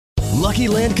Lucky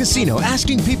Land Casino,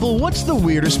 asking people, what's the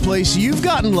weirdest place you've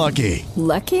gotten lucky?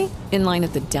 Lucky? In line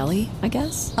at the deli, I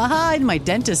guess? Aha, in my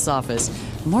dentist's office.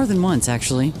 More than once,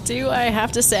 actually. Do I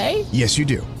have to say? Yes, you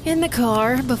do. In the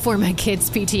car before my kids'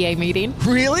 PTA meeting.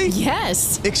 Really?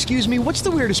 Yes. Excuse me, what's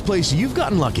the weirdest place you've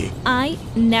gotten lucky? I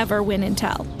never win and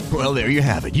tell. Well, there you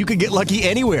have it. You can get lucky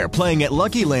anywhere, playing at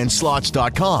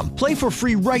LuckyLandSlots.com. Play for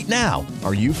free right now.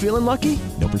 Are you feeling lucky?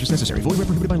 No purchase necessary. Void where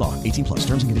prohibited by law. 18 plus.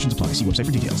 Terms and conditions apply. See website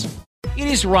for details. It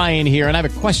is Ryan here, and I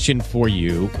have a question for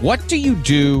you. What do you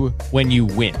do when you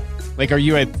win? Like, are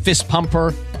you a fist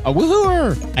pumper, a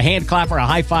woohooer, a hand clapper, a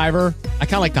high fiver? I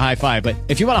kind of like the high five, but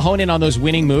if you want to hone in on those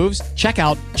winning moves, check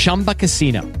out Chumba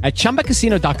Casino. At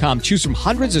ChumbaCasino.com, choose from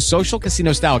hundreds of social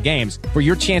casino-style games for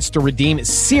your chance to redeem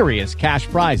serious cash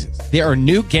prizes. There are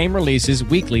new game releases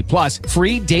weekly, plus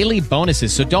free daily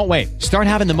bonuses. So don't wait. Start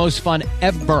having the most fun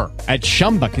ever at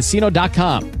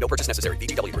ChumbaCasino.com. No purchase necessary.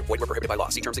 VGW. Void where prohibited by law.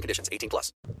 See terms and conditions. 18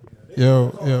 plus. Yo.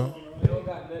 They don't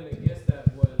got nothing against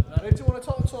that, but now they just want to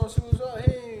talk to him as soon as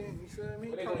he ain't, you feel me?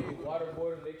 They gonna get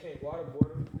waterboarded, they can't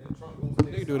waterboard him, and Trump gonna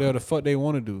stay They do whatever the fuck they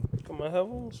want to do. Come on,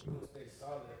 headphones?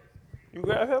 You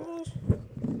grab headphones?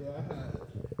 Yeah, I had.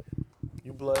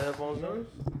 You blood headphones now?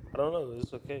 I don't know,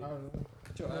 it's okay.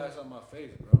 Put your ass on my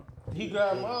face, bro. He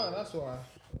grabbed mine, that's why.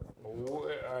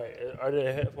 Alright, are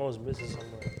there headphones missing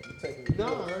somewhere?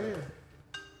 No, right here.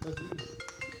 That's easy.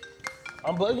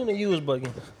 I'm bugging or you was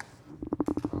bugging?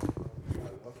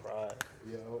 Right.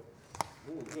 Yo.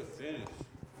 Ooh, good finish.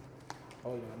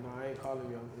 Oh, yeah, no, I ain't calling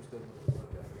you. I'm still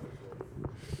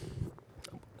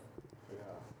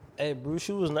Hey, Bruce,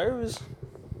 you was nervous?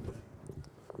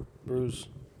 Bruce,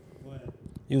 When?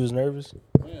 you was nervous?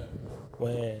 When?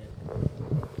 When?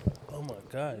 Oh my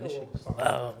God, this shit is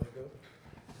loud.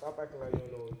 Stop acting like you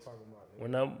don't know what you're talking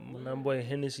about. When that boy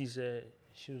Hennessy said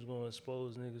she was gonna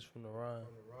expose niggas from the rhyme,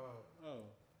 Oh, I don't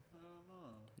know.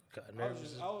 got I was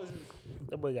nervous. just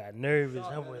That boy got nervous.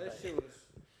 shocked That boy that like, shit was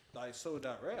like so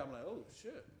direct. I'm like, oh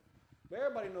shit. But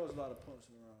everybody knows a lot of punks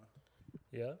around.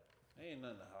 yeah. Ain't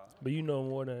nothing to hide. But you know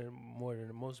more than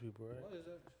most people, right? What is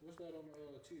that? What's that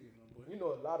on the TV, my boy? You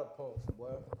know a lot of punks,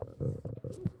 boy.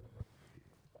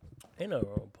 Ain't nothing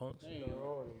wrong with punks. Ain't You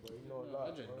know, but you know a lot.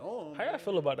 I just know him. How y'all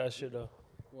feel about that shit though?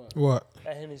 What?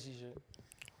 That Hennessy shit.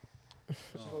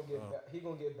 He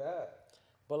gonna get bad.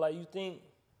 But like, you think?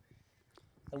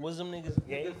 Like, was them niggas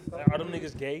gay? Like, are them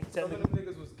niggas gay? Some of them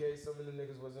Technically? niggas was gay, some of them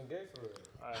niggas wasn't gay for real.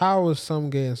 How was some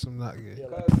gay and some not gay? Yeah,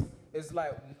 like, Because it's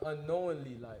like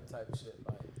unknowingly like type shit.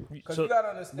 Like, because So- you gotta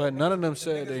understand. But none of them the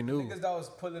said niggas, they knew. Niggas that was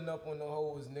pulling up on the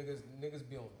hoe was niggas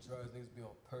be on drugs, niggas be on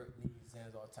perk,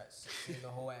 Xans, all types of shit. In the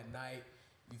hoe at night,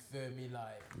 you feel me?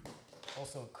 Like, on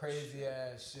some crazy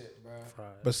ass shit, bro.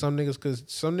 But some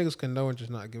niggas can know and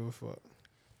just not give a fuck.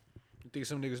 You think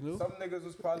some niggas knew? Some niggas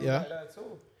was probably Yeah. like that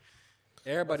too.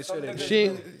 Everybody Some said they niggas- knew.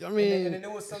 She, I And mean, then there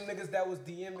was some niggas that was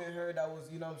DMing her that was,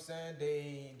 you know what I'm saying?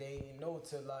 They ain't know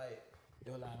to like,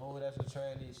 they were like, oh, that's a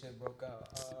tranny shit broke out.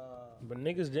 But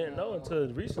niggas didn't know until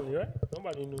recently, right?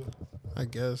 Nobody knew. I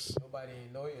guess. Nobody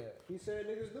ain't know yet. He said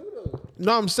niggas knew though.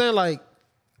 No, I'm saying like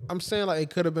it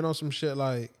could have been on some shit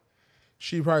like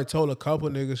she probably told a couple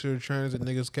niggas she was trans and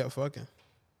niggas kept fucking.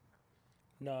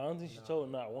 No, I don't think she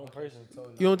told not one person.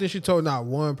 You don't think she told not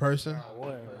one person? Not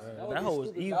one. That hoe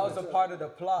was That evil. was a part of the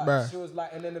plot. Bruh. She was like,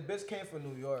 and then the bitch came from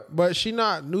New York. But she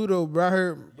not new though, bro. I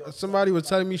heard somebody was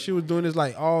telling me she was doing this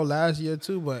like all last year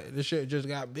too, but this shit just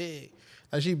got big.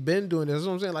 Like she been doing this. That's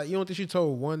what I'm saying. Like you don't think she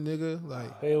told one nigga?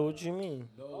 Hey, what you mean?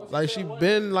 Like she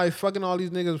been like fucking all these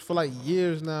niggas for like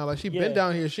years now. Like she Yeah. been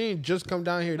down here. She ain't just come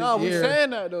down here this No, we year. saying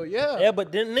that though, yeah. Yeah,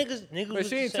 but then niggas But was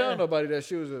she ain't just telling saying- nobody that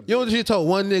she was a. You don't think she told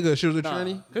one nigga she was a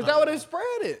tranny? Cause that would have spread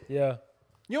it. Yeah.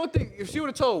 You don't think if she would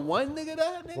have told one nigga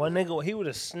that? Nigga? One nigga, he would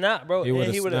have snapped, bro. He and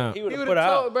would've he would have snapped. He put would have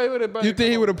out. told, bro. He would have. You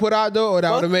think he would have put out though, or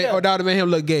that would have made, yeah. or that would have made him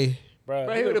look gay? Bro,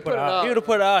 Bro, he would've put it out. He would have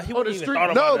put out. He On the wouldn't even street.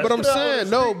 thought about No, that but I'm shit. saying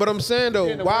no, but I'm saying though,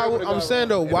 Yeah, the why? word would've I'm got saying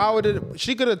wrong. though, why would it?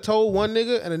 She could have told one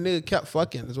nigga and the nigga kept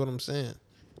fucking. Is what I'm saying.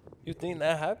 You think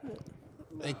that happened?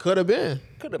 It could have been.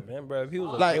 Could have been, bro. If he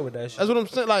was Like okay with that shit. that's what I'm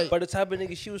saying. Like, But the type of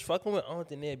nigga she was fucking with, I don't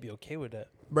think they'd be okay with that.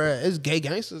 bruh, it's gay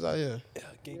gangsters out here. Yeah,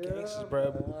 gay gangsters,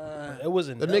 bro. It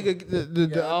wasn't The them. nigga, the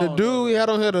don't dude we had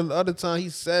on here the other time, he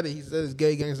said it. He said it's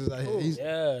gay gangsters out here.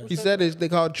 Yeah. He said it's they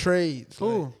called trades.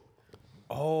 Like,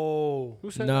 Oh,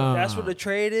 Nah. that's what the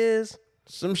trade is.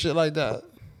 some shit like that.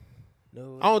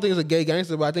 No, I don't think it's a gay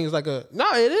gangster, but I think it's like a no.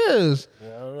 It is. I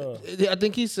don't know. I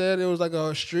think he said it was like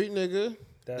a street nigga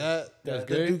That's that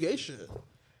gay? do gay shit.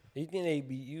 You think they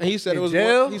be? You, And he said it was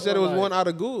jail? one, he said it was Or one out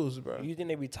of ghouls, bro. You think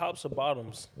they be tops or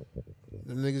bottoms?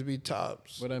 Them niggas be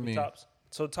tops. What I mean? Tops.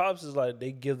 So tops is like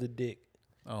they give the dick.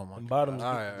 Oh my Bottoms. God.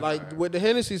 All right, Like with the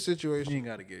Hennessy you situation, ain't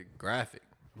gotta get graphic.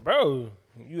 Bro,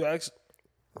 you asked.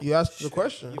 you asked the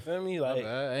question. You feel me? My Like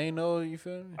bad. I ain't know, you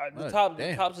feel me? the God the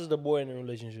damn. tops is the boy in the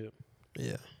relationship.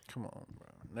 Yeah. Come on, bro.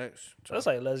 Next. That's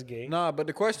like less gay. Nah, but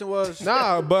the question was.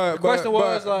 Nah, but The question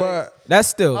was, like- but That's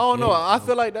still. I don't know. I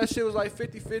feel like that shit was like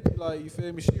 50-50. Like, you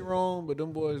feel me? She wrong, but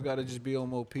them boys gotta just be on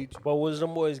more peach. But was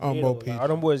them boys Oh, gay? Mo though? Peach. Like, are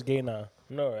them boys gay now?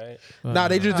 No, right? nah,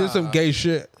 they just did some gay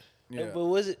shit. Yeah. But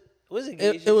was it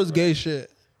gay? It was gay shit.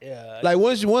 Yeah. Like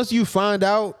once you find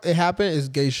out it happened, it's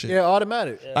gay shit. Yeah,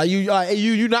 automatic. Like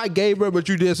you not gay, bro, but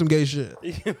you did some gay shit.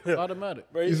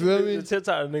 Automatic. Bro, You feel me? The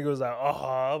TikTok nigga was like,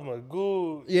 "Oh, I'm a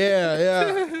good."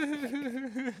 Yeah.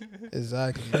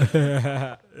 Exactly.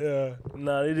 Yeah.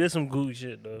 Nah, they did some good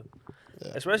shit though.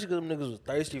 Especially because them niggas was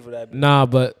thirsty for that. Bitch. Nah,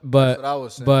 but what I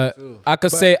was saying, too. I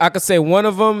could say one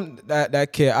of them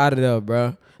that kid out of there,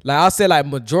 bro. Like I say, like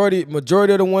majority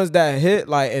of the ones that hit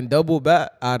like and double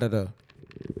back out of there.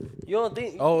 You don't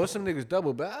think? Oh, it's some niggas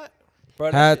double back?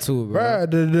 Bro, Had to, bro.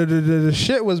 Bruh, the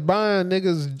shit was buying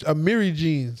niggas Amiri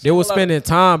jeans. They was spending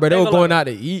time, bro. They Ain't were gonna going lie. out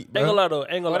to eat, Ain't gonna bro. lie though. Ain't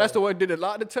gonna Oh, lie. that's the one that did a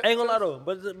lot of test. Ain't gonna lie though.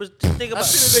 But just think I about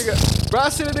seen it. a nigga, bro. I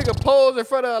seen a nigga pose in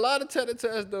front of a lot of tests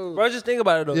though. Bro, just think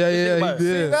about it though. Yeah, Just think yeah, about he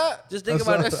it. did. See that? Just think I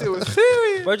about saw it. That shit was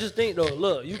serious. Bro, just think though.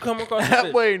 Look, you come across a That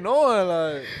bitch. boy knowing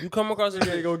like You come across a they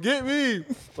bitch. gonna get me.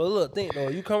 But look, think though.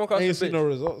 You come across I a ain't seen bitch, no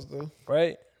results though.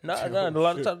 right? Nah. A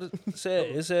lot of times it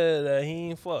said that he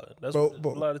ain't fuck. That's what a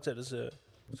lot of times said.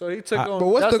 So he took on. But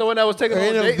what's That's the one that was taking on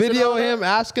ain't a dates and video all of that? him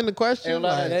asking the question? And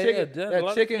like Like, that chicken, yeah, a that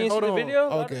lot- chicken. you ain't Hold seen on. the video?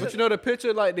 Okay. But you know the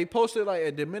picture, like they posted like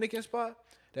a Dominican spot.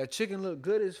 That chicken looked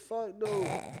good as fuck though.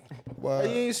 what? Like,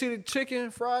 you ain't see the chicken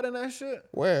fried in that shit.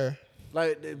 Where?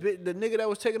 Like the nigga that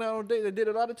was taking out on date that did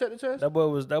a lot of test. That boy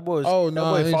was. Oh, that no,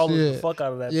 I boy didn't followed see the it. fuck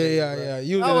out of that. Yeah, page, yeah, bro. yeah.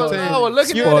 You I was was entertained.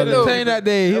 looking You at was it though. entertained that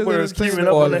day. He That boy was was entertained. keeping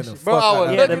up on that Spoiling shit. Bro, I was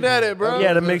He had looking to- at it, bro. He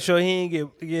had to make sure he ain't get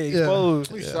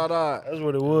exposed. We shut up. That's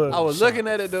what it was. I was looking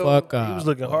at it though. Fuck He out. was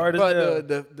looking hard as But hell.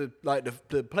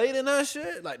 the plate and that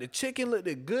shit, like the chicken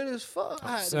looked good as fuck.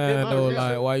 I had to Saying dip my though, wrist.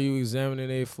 like why you examining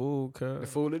their food, The cuz?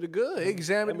 food looked good. It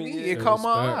examined I mean, me. yeah. It caught my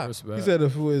eye. Respect. He said the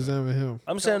fool examined him.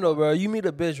 I'm saying though, bro, you meet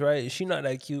a bitch, right? She not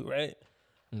that cute, right?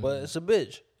 Mm-hmm. But it's a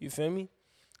bitch. You feel me?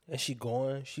 And she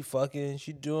going, she fucking,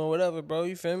 she doing whatever, bro.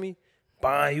 You feel me?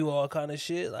 Buying you all kind of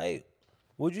shit. Like,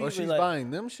 would you Oh, even she's like?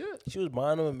 buying them shit. She was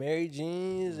buying them Mary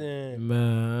jeans and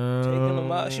Man. taking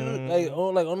them out. She was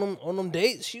like on them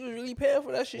dates. She was really paying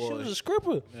for that shit. She was a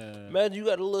scripper. Imagine you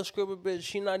got a little scripper bitch.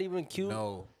 She not even cute.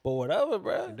 No, But whatever,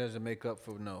 bro. it doesn't make up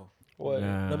for no. What?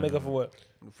 Nah. That make up for what?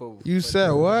 You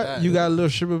said what? that. You got a little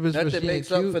stripper bitch, but Nothing she ain't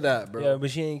makes up cute. for that, bro. Yeah, but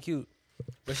she ain't cute.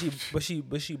 But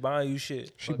she buying you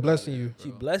shit. She blessing you. She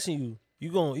blessing you.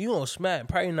 You gonna smack.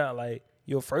 Probably not like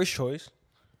your first choice,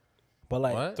 but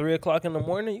like What? 3 o'clock in the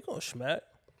morning, you gonna smack.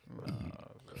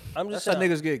 I'm That's just how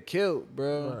saying. niggas get killed,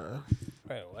 bro.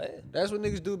 Right, what? That's what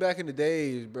niggas do back in the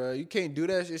days, bro. You can't do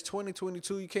that. It's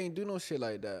 2022. You can't do no shit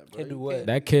like that, bro. Can't do You what?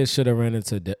 That kid should have ran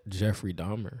into Jeffrey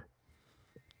Dahmer.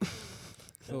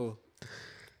 Oh,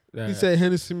 He That- said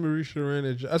Hennessy Marie Sharon.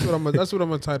 That's what I'm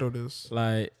gonna title this.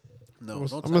 like no, I'm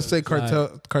don't gonna say tell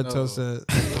me. Cartel No. said.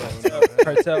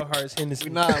 Cartel Hearts Hennessy.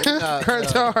 We not.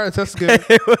 Cartel Hearts. That's good.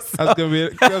 That's gonna be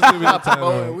the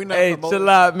title. We not hey, promoting. chill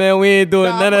out, man. We ain't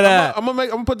doing none of that. I'm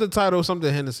gonna put the title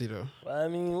something Hennessy though. I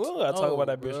mean, we don't gotta talk No, about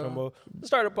that bitch bro. no more. Let's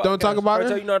start a podcast. Don't talk about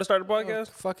Cartel, her? You know how to start a podcast?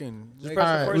 Fucking. Just nigga. press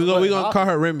All the right, first we gonna button. call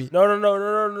her Remy.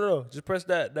 No. Just press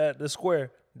the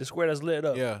square. The square that's lit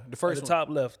up. Yeah, the At first the one. top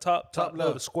left. Top left.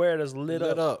 No, the square that's lit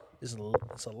Lit up. It's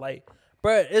a light.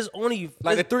 Bruh, it's only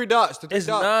Like the it's, 3 dots. The 3 it's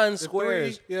dots. 9 The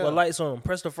squares 3, yeah. with lights on them.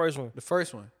 Press the first one. The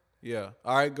first one. Yeah.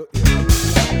 All right. Go.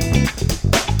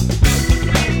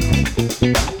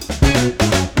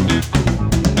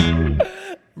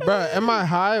 Bruh, am I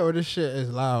high or this shit is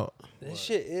loud? This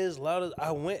shit is loud as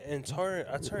I went and turned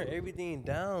everything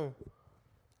down.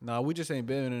 Nah, we just ain't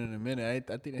been in a minute.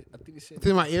 I think this shit.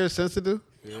 Think my ears sensitive?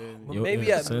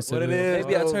 Maybe I sensitive.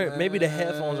 maybe I turned maybe the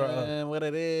headphones are up. Man, what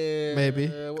it is?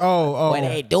 Maybe. Oh. What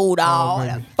they do, dog?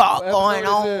 maybe. The fuck going What is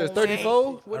on? this,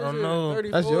 34? What I is don't it, know.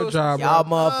 34? That's your job, Y'all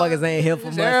bro. motherfuckers ain't here for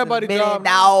It's much. everybody's Minute, job,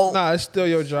 dog. Nah, it's still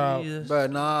your job. Jesus.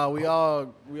 But nah, we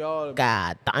all.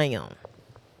 God damn.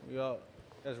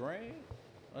 That's rain.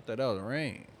 I thought that was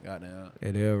rain. Goddamn.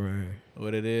 it is right.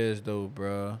 What it is though,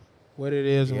 bro? What it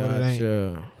is and what it ain't.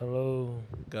 Gotcha. Hello.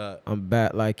 Got I'm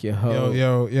back like your hoe.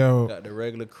 Yo. got the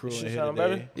regular crew in Shit here sound today.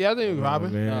 better? Yeah, I think we Oh,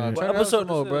 vibing. man. Nah, What turn it up episode some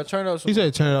more, this bro. is? Turn it up some He more.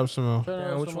 said turn it up some more. Turn it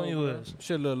Damn, up which some one more, you bro. is?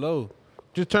 Shit a little low.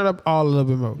 Just turn up all a little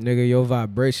bit more. Nigga, your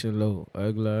vibration low.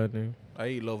 Ugly ass nigga. I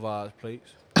eat low vibes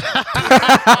plates.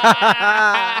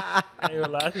 I ain't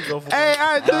gonna lie, I can go for Hey,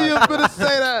 I knew you were gonna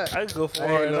say that. I can go for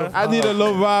it. I need a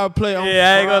low vibe play. On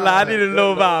Yeah, I ain't gonna lie. I need a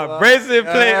little vibration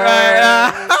plate right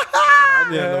now.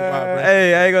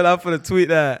 Hey, I ain't gonna lie. I'm finna tweet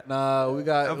that. Nah, we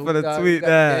got. I'm we finna got, tweet we got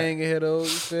that. The gang in here though. You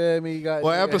feel me? You got.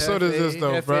 What you got episode is this,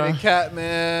 though, Hefe bruh? and Cat,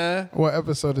 man. What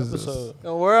episode is this?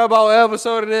 Don't worry about what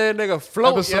episode it is, nigga.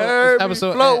 Float, Episode- you heard me?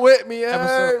 episode Float X. with me, you Episode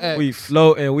heard me? X. We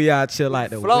floating. We out chill like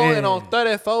the Floating wind. on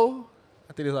 34.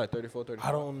 I think it's like 34, 35.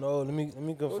 I don't know. Let me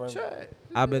confirm. check.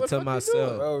 I've been What to the fuck you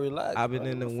myself. Bro, relax. I've been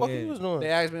bro. in the What fuck you was wind. doing? They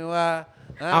asked me why.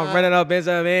 I'm running up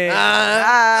Benjamin.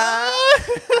 I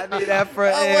need that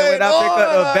front end wait, when I pick up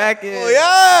the back end. Oh,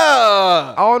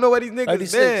 yeah. I don't know what these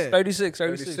niggas been. 36.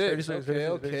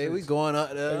 Okay, we going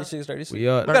up there. 36. We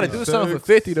up. We gotta do something for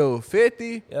 50 though.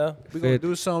 50. Yeah. We gonna 50.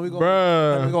 do something.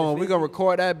 Bruh. We gonna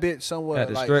record that bitch somewhere. At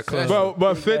the like, strip club.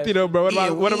 But 50 though, bro.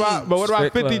 What about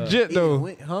Strip 50 club. Jit though?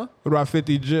 Huh? What about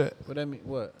 50 Jit? What that mean?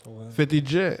 What? 50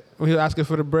 Jit. We asking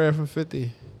for the bread from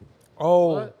 50.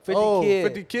 Oh, 50 oh, kid.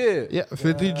 50 kid. Yeah,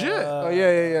 50 Jit. Oh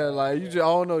yeah. Like you just, I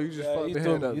don't know. You just fucked you the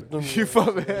threw hand me, up. you threw me. You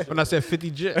fucked the hand. When I said 50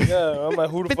 Jit. Yeah, I'm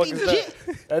like, who the fuck is that?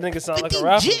 That nigga sound like a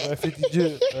rapper, man. 50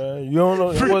 Jit. You don't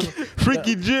know.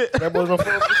 Freaky Jit. That boy's on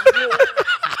 50 Jit.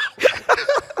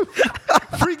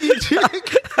 Freaky Jit.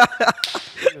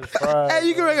 Hey,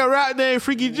 you can make a rap name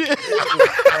Freaky Jit.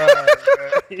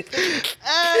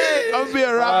 Hey, I'm being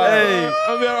a rapper. Hey,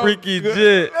 I'm being a Freaky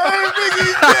Jit. Hey, Freaky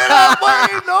Jit, I'm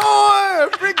waiting on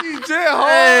Freaky Jit. Hold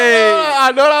Hey. on.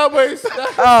 I know that way.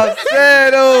 I'm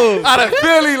sad though. Out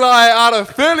of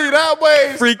Philly, that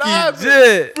way. Freaky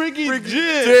Jit. Freaky Jit.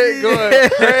 Jit going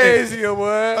crazy,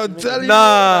 boy. I'm telling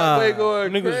Nah. That way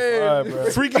going Niggas crazy. fried,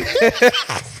 bro. Freaky.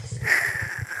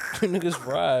 Niggas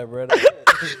fried, bro.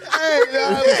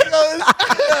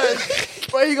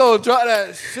 Where you gonna drop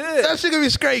that shit? That shit gonna be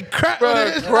straight crap. Bro,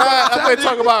 I'm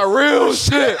talking about real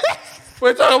shit.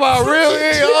 We're talking about real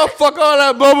shit. I'll fuck all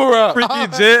that bubble wrap. Freaky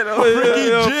Jit. Freaky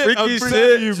Jit. Freaky I'm telling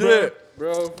shit. you, bro.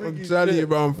 Bro, I'm telling you,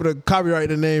 bro. I'm finna copyright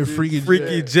the name Freaky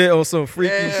Freaky Jit. Jit on some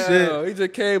freaky shit. Yeah, he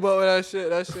just came up with that shit.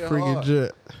 That shit Freaky hard.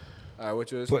 Jit. All right,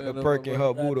 what you Put the perk in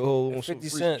her booty hole on some 50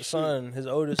 freaky Cent son, his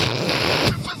oldest son.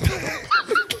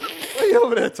 What you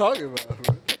over there talking about,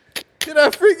 bro? Get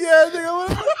that freaky ass nigga over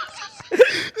there.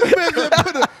 Man said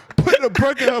put a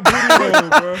perk in her booty hole,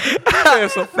 bro.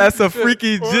 That's a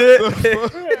freaky Jit.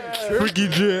 Freaky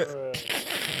Jit.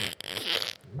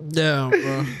 Damn,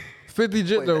 bro. 50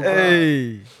 Jit though, bro.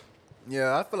 Hey.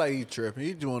 Yeah, I feel like he tripping.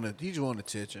 He just want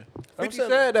attention. 50 saying-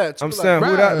 said that too. I'm saying, who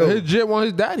Bruh, that though? his Jit want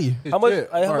his daddy. his How much? jit.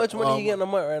 How much money he getting a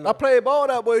month right now? I played ball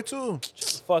that boy too.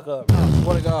 Fuck up.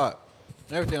 Swear to God.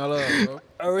 Everything I love,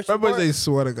 bro. That boy say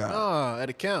swear to God. Nah, at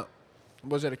the camp. I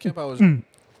was at the camp. I was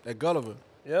at Gulliver.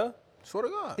 Yeah, Swear to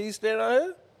God. he stayed out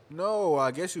here. No,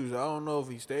 I guess he was. I don't know if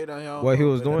he stayed down here. I don't What he know,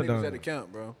 was but that doing nigga down was at there? the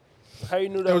camp, bro. How you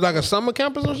knew It that? was like a summer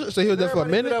camp or some shit. So he was there for a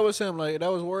Everybody knew minute. that was him. Like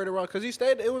that was worried around because he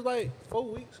stayed. It was like 4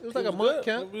 weeks. It was like a month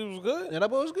camp. He was good. And that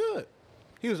boy was good.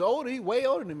 He was older. He way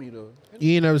older than me though.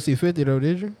 You ain't never see 50 though,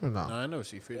 did you? Or no? Nah, I never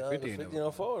see 50. Yeah, 50 50 in there.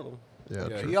 on four of them.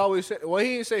 Yeah, he always said. Well,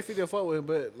 he didn't say 50 or fuck with him,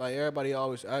 but like everybody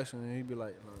always asked him, and he'd be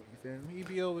like, "No, you feel me? He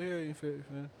be over here. You feel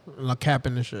me?" Like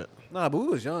capping and shit. Nah, but we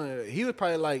was young. He was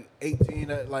probably like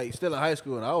 18, like still in high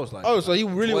school, and I was like, Oh, so he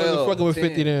really wasn't 12, fucking with 10.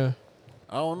 50 then.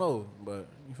 I don't know, but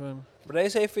you feel me? But they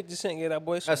say 50 Cent get that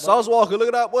boy some That's Sauce Walker. Look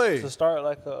at that boy. to start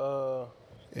like a.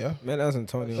 Yeah. Man, that's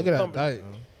Antonio. Look at that diet.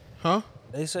 Huh?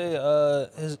 They say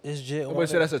his Jit Somebody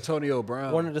said that's Antonio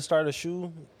Brown. wanted to start a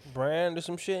shoe brand or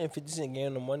some shit, and 50 Cent gave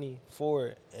him the money for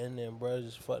it, and then bro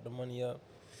just fucked the money up.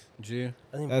 G.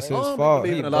 I think That's Brand- his I don't fault.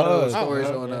 believe He in a lot of those buzzed. stories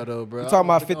on that though, bro. You talking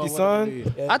about I don't 50 know son? what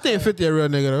it is. I think 50 a real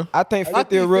nigga though. I think I 50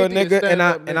 a think real 50 is nigga, and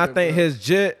I stand-up think nigga, his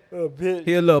Jit, A bitch.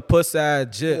 he a little puss ass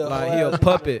Jit, Yeah, like whole he a ass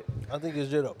puppet. I think it's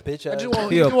just a bitch I ass. just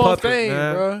want, He he a just want puppet, fame,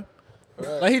 man. bro.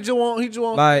 Like he just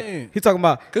want Like fame. he talking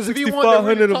about Because if he wanted to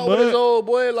 6,500 really a talk with his month. old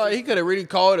boy, like he could have really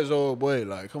called his old boy.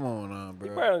 Like, come on now, He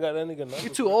bro. probably got that nigga number. You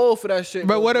too old for that shit.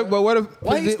 But though, what if? bro. But what if?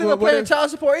 Why he 50 still what paying if-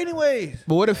 child support anyways?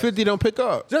 But what if 50 don't pick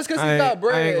up? Just because I he got ain't-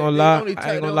 bread. I ain't gonna they lie. only I text-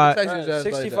 ain't they gonna only lie. text his ass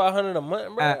like that. 6,500 a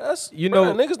month, bro. That's you bro,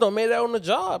 know- niggas don't make that on the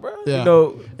job, bro. Yeah. You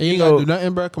know, And you you gotta know, do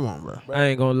nothing, bro. Come on, bro. I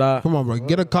ain't gonna lie. Come on, bro.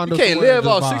 Get a condo. You can't somewhere live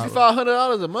and off just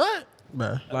vibe, $6,500 a month. bro.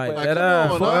 Like Like, that come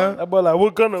ass, on, boy. nah. That boy like,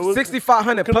 what kind of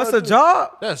 6,500 can plus I a do?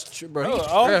 job. That's true, bro. Bro, He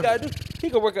all he trapping. gotta do, he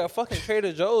could work at fucking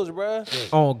Trader Joe's, bro.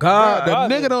 Oh God,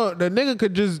 The nigga don't. The nigga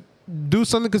could just do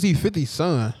something because he 50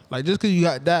 son. Like just because you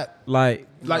got that. like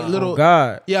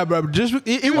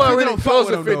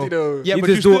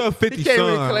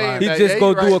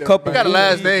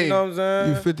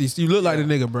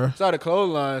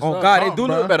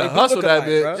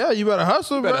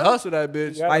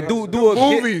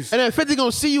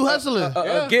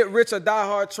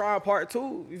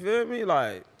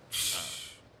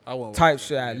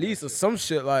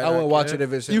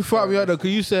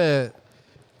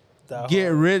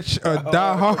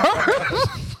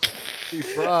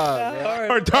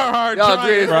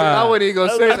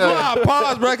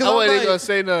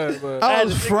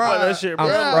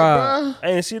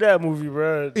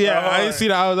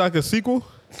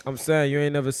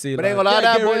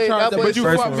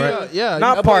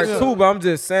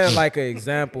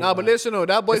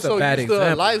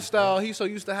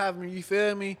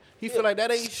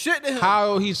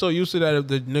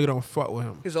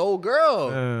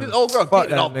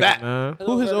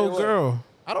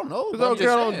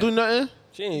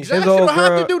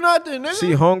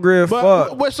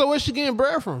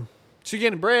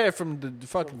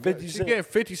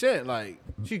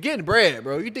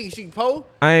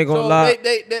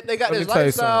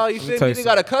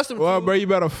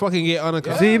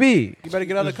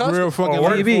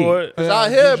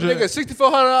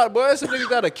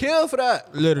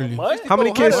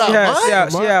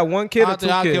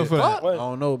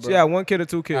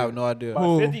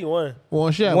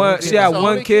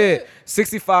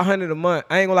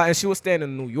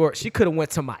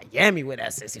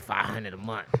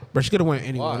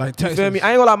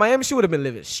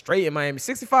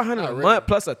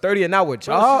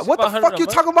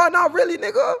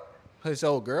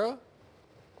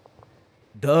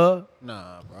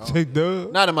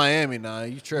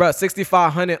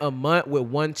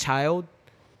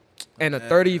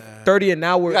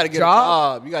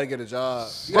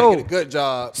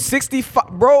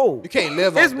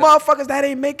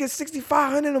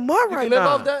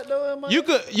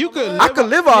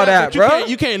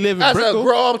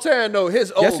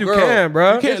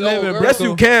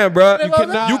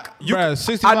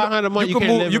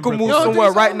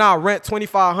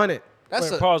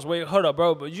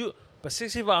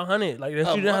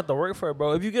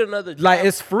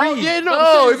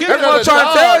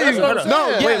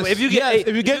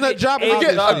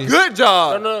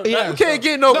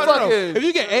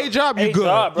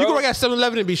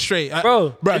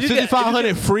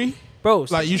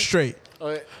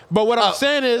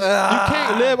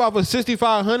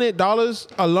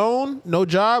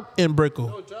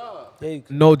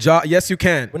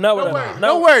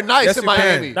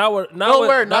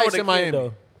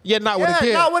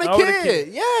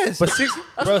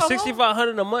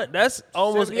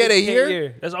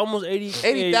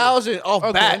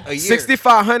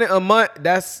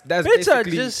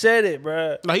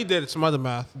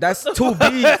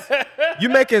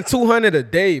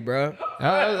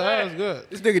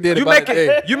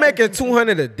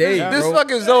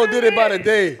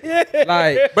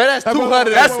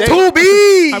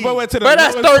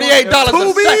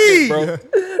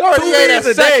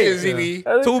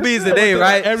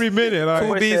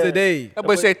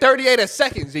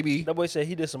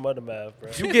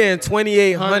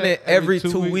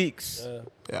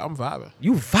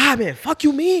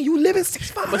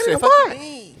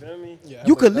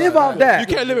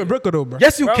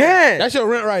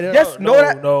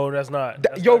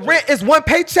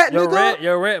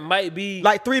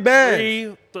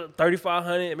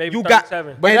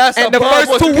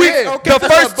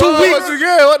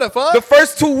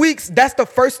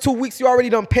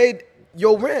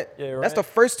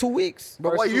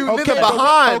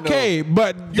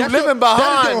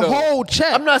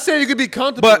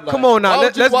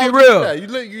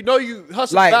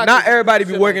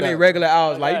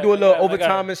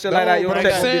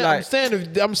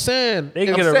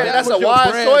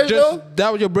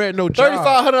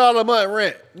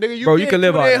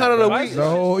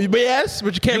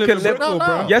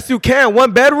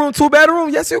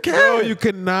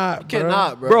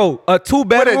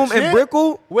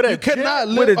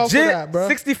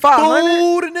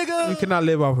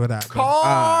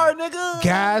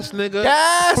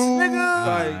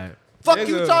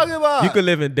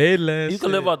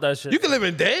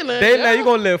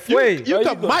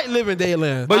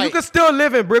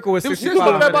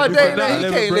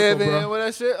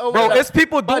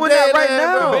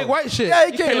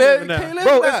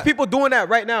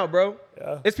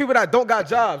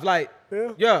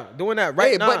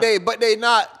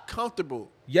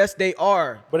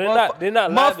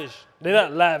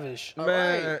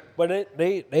Man. But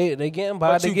they getting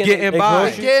by. But They you getting they by.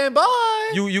 grocery- Getting by.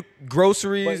 You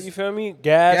groceries. But you feel me?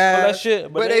 Gas, all that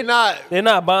shit. But they not. They're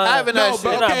not buying. Having that shit.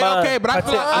 They're not buying. Okay, but I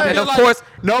feel And like, of course,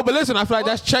 no, but listen, I feel like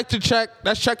that's check to check.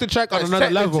 That's check to check on another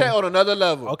level. Check on another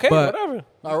level. Okay, But- whatever.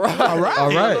 All right. All right. all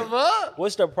right.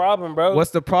 What's the problem, bro? What's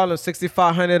the problem?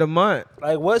 $6,500 a month.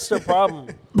 Like, what's the problem?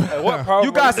 Like, what problem?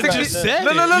 You got what 60. said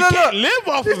Look, it. look, look, You look. can't live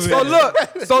off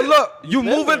of it. So look. You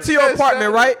move into your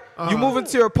apartment, right? Uh-huh. You move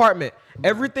into your apartment.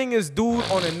 Everything is due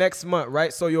on the next month,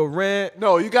 right? So your rent,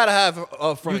 No, you gotta have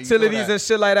upfront utilities and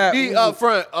shit like that. Need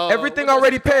upfront. Everything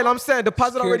already paid. I'm saying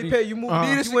deposit already paid. You move. Need a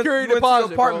You went security to deposit,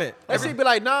 your apartment. Bro. That should be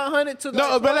like 900 to the.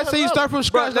 No, but let's say you start from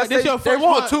scratch. Bro, Like this your they first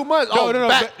want month. 2 months. No, Oh, no, no.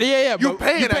 back. Yeah. You but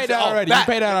paying you that paid shit that off already. back.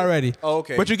 You paid that already. Oh,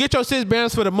 okay. But you get your sis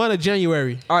bands for the month of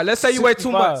January. All right, let's say you wait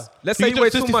 2 months. Let's say You you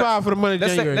wait get 2 65 months for the month of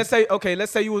January.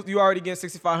 Let's say you already getting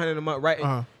 $6,500 a month, right?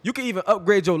 And you can even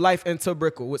upgrade your life into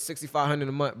Brickell with $6,500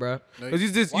 a month, bro. Because you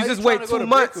just wait trying to go 2 to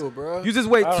months. Brickell, bro? You just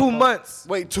wait 2 months.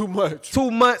 Wait too much. 2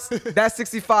 months. That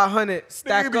 $6,500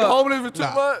 stack You be up. homeless for 2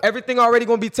 months. Everything already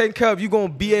gonna be taken care of. You gonna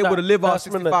be able to live off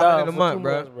 $6,500 a month,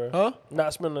 bro. Huh?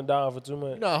 Not spending a dime for 2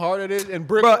 months. You know how hard it is in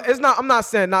Brickell. Bro, it's not. I'm not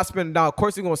saying not spending down. Of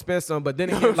course you're gonna spend some, but then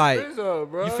again, like, Spend some,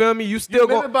 bro. you feel me? You still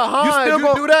living gonna behind. You still You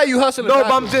gonna do that, you hustling No, but I'm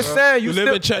backwards, just bro. saying You you live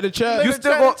still in check to check. You Living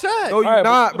still check gonna to check. no, you're Alright, but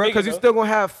not, you bro, can because make you it, still gonna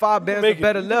have 5 bands of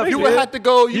better level. You would have to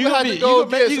go. You would have to go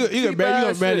get some You cheap can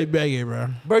ass barely shit. beg it, bro.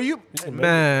 Bro, you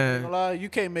Man, you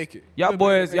can't make it. y'all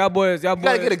boys. You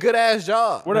gotta get a good ass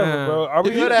job. Whatever, Man. bro. Are we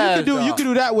Good good ass at? You can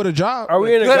do that with a job. Are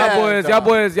we in a Good good ass y'all job.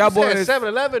 boys. You said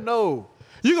 7-Eleven, no.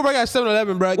 You can bring out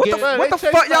 7-Eleven, bro. What Get- the, what the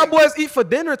they fuck chase y'all like- boys eat for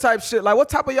dinner type shit? Like, what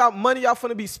type of y'all money y'all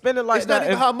finna be spending like It's that? not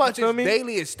even If- how much you feel it's me?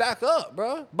 daily. It stack up,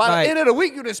 bro. By Like- the end of the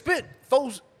week, you done spent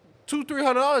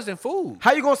 $200-300 in food.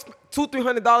 How you gonna spend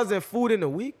 $200-300 in food in a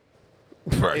week?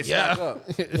 It stack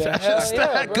up.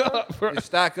 Stack up, bro. It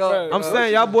stack up. I'm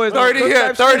saying y'all boys don't 30 cook here,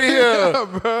 type 30 shit.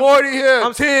 here, 40 here,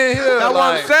 I'm 10 here. That's what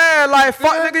I'm saying. Like,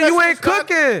 fuck, Yeah, nigga, you that ain't shit stack-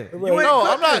 cooking. You ain't No, I'm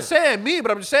cooking. not saying me, but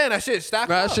I'm just saying that shit stack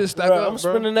That up. shit stack Bro, up, I'm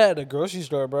spending that at the grocery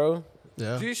store, bro.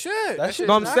 Yeah. G shit. That shit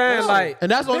No, I'm stack saying, up. like, And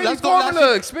that's gonna Baby last formula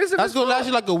you. expensive. That's as gonna fuck. last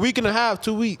you like a week and a half,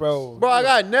 2 weeks. Bro, Bro, I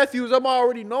got nephews I'm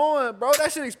already knowing, bro.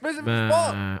 That shit expensive as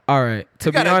fuck. man. All right. To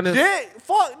You be got a honest, jet?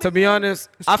 Fuck. to be honest,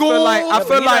 I School? feel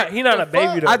like he not a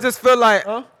baby though. I just feel like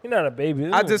he not a baby.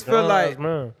 This I is just a feel grown-ass like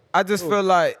man. I just feel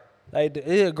like Like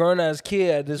he's a grown ass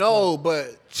kid at this point. No,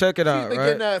 but check it he's out, been right?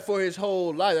 getting that for his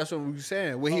whole life. That's what we were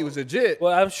saying. When he was a jit.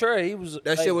 Well, I'm sure he was.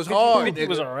 That like, shit was 50 hard, He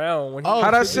was nigga. around when he.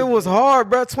 How that shit was hard,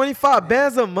 bro. 25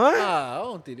 bands a month. Nah, I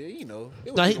don't think that, you know.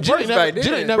 It was Nah, the worst back then.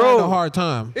 Jit never Bro. had a hard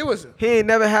time. It was He ain't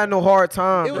never had no hard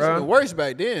time, it was bro. the worst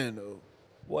back then, though.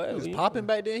 What? He was popping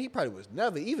back then. He probably was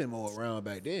never even more around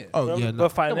back then. Oh yeah, no.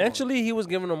 But financially, he was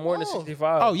giving them more than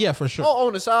 65. Oh yeah, for sure. Oh,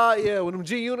 on the side, yeah, when them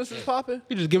G units was popping.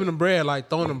 You just giving them bread, like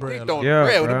throwing them bread. Throwing Yeah,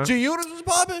 bread. When bruh. them G units was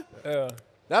popping, Yeah.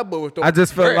 that boy was throwing I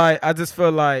just feel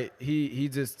bread. like he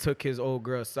just took his old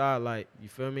girl's side. Like, you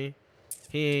feel me?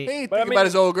 He He ain't. ain't But I thinking mean- about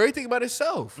his old girl. He think about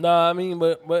himself. Nah, I mean,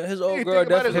 but his old ain't girl think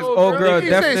about his definitely. His old girl He ain't saying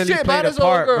definitely shit about played a his old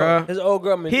part, girl. bro. His old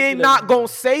girl. He ain't not gonna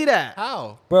say that.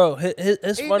 How? Bro, his He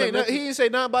ain't fundamental. say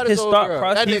nothing about his His old thought girl.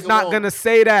 process- That He's nigga not won't. gonna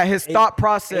say that. His thought It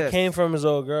process. came from his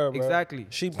old girl, bro. Exactly.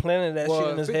 She planted that shit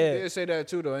in his 50 head. did say that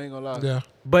too, though. I ain't gonna lie. Yeah.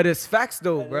 But it's facts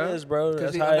though, It bro. is, bro. Because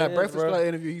That's he how on that it is, Breakfast bro. Club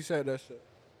interview, he said that shit.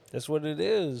 That's what it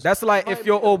is. That's like if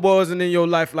your old boy wasn't in your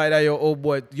life like that, your old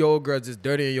girl just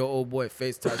dirty in your old boy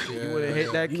face type shit. You wouldn't hate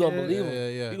that you kid. gonna believe him.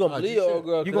 Yeah. You gonna believe your old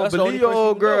girl. You 'cause gonna that's the only believe your person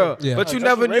old you know. girl, Yeah. but you That's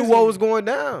never what knew raising what you. was going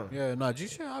down. Yeah, nah, G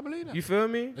shit, I believe that. You feel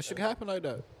me? That shit can happen like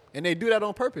that. And they do that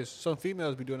on purpose. Some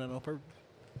females be doing that on purpose.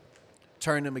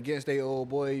 Turn them against their old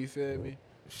boy, you feel me?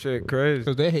 Shit, crazy.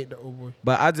 Because they hate the old boy.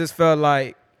 But I just felt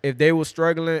like if they was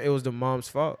struggling, it was the mom's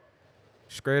fault.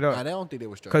 Straight Nah, up. they don't think they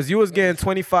was struggling. Cause you was getting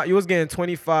 25. You was getting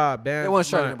 25 bands. They wasn't a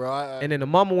struggling, month. bro. And then the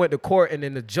mama went to court, and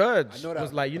then the judge I know that.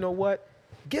 was like, you know what?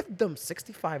 Give them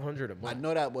 $6,500 a month. I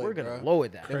know that boy, We're gonna bro. lower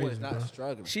that. They was not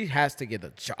struggling. She has to get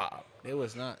a job. They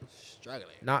was not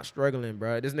struggling. Not struggling,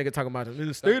 bro. This nigga talking about in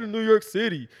the state of New York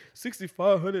City,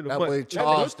 $6,500 a That month. boy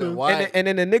Charleston, White. And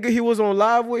then the nigga he was on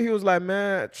live with, he was like,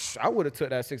 man, I would have took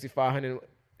that $6,500.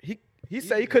 He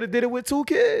said he could have did it with 2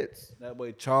 kids. That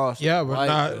boy Charleston. Yeah, but White,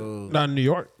 not dude. not in New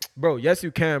York. Bro, yes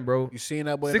you can, bro. You seen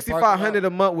that boy in the parking $6,500 lot? a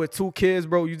month with 2 kids,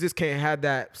 bro. You just can't have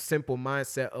that simple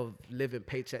mindset of living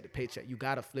paycheck to paycheck. You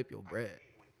gotta flip your bread.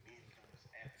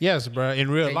 Yes, bro.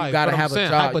 In real And life, you gotta But I'm have a saying,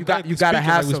 job. You hypothetically gotta speaking,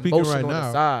 have like we're some speaking motion right on now.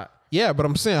 the side. Yeah, but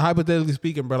I'm saying hypothetically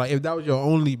speaking, bro. Like if that was your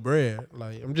only bread,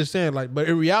 like I'm just saying, like, but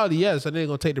in reality, yes, a nigga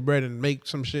gonna take the bread and make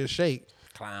some shit shake.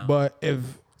 Clown. But if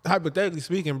hypothetically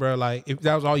speaking, bro, like if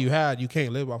that was all you had, you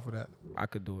can't live off of that. I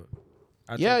could do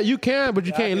it. Yeah, you can, but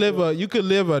you can't live a. You could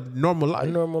live a normal A life.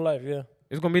 normal life, yeah.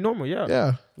 It's gonna be normal. Yeah.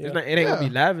 Yeah. It ain't gonna be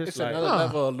lavish. It's like, another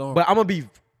level of normal. But I'm gonna be.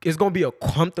 It's gonna be a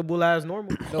comfortable as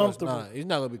normal. No, it's not. He's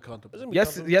not gonna be comfortable.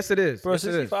 Yes, it is. Bro, Yes, it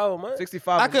is. 65 a month?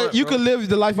 65. You could live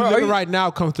the life you're living right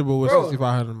now comfortable with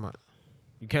 $6,500 a month.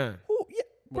 You can.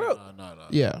 Bro. No.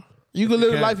 Yeah. You can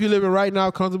live the can. life you're living right now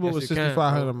comfortable Yes, with you can,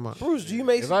 $6,500 a month. Bruce, do you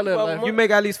make If I live 65 a life- month? You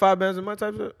make at least $5 a month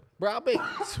type shit. Bro, I make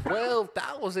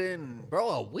 12,000, bro,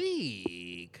 a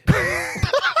week.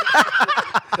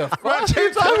 The fuck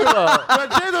you talking about? But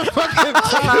Jay's a fucking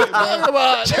topic. Talking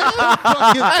about?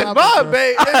 That's my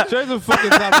baby. Jay's a fucking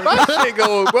topic. My shit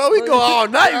go, bro. We go all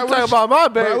night. You talking about my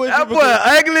baby? That boy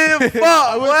ugly as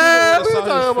fuck, What man. you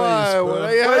talking about?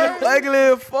 Boy, you ugly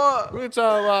as fuck. We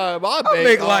talking about my I baby?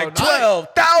 make all like night.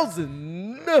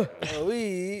 12,000 A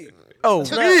week. a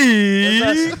That's not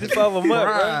week. 65 a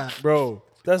month, bro. Bro.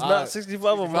 That's not 65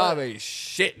 a 65 month. ain't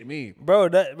shit to me. Bro,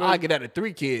 I get out of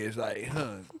 3 kids, like,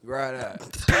 right out.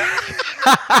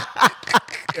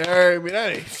 You heard me?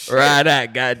 That ain't shit. Right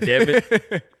that,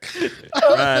 goddammit.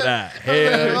 Right that.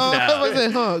 Hell I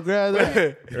no. said, grab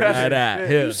that. Right that. You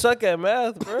Here. suck at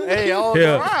math, bro. Hey, all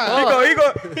Here.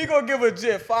 right. He gonna give a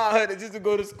jet 500 just to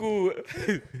go to school.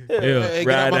 Hey, Yeah, get out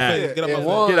right my that. face. Get out my Yeah, face.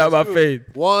 one. Get out my face.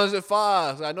 1s and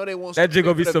 5s. I know they want That jig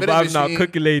gonna be for the surviving vending our machine.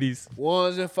 cookie ladies.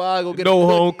 1s and 5s. Go get No a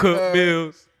cookie, home cooked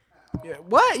meals. Yeah.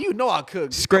 What? You know I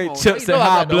cook. Straight Come on, chips you know and I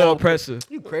high got the blood home- pressure.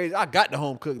 You crazy? I got the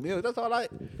home cooked meal. That's all I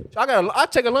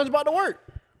take a lunchbox to work.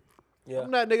 Yeah.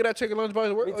 I'm that nigga that take a lunchbox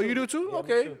to work. Me Oh, you too. do too? Yeah, me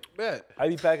okay, too. bet. I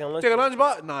be packing lunch. Take a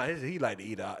lunchbox? Nah, he like to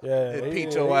eat out. Yeah, He he-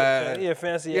 peach he- your ass. he a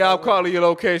fancy Yeah, I'm ass calling your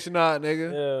location out,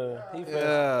 nigga. Yeah, he fancy.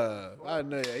 Yeah, I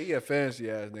know. Yeah, he a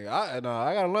fancy ass nigga. I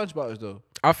got a lunchbox though.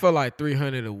 I feel like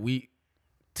 300 a week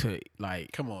to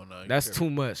like. Come on now. you That's tripping. too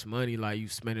much money. Like you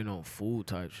spending on food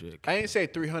type shit. I ain't say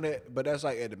 300, but that's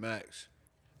like at the max.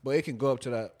 But it can go up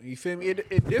to that. You feel me?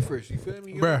 It differs. You feel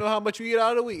me? You Bruh. don't know how much you eat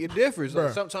out of the week. It differs.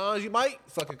 Like, Bruh. sometimes you might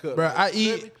fucking cook. Bruh, Like,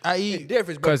 you feel me? I It eat.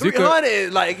 differs. But 'Cause you could- 300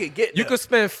 is like it get You there. could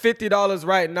spend $50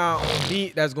 right now on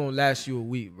meat that's gonna last you a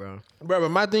week, bro. Bro, but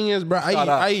my thing is, bro, I Shout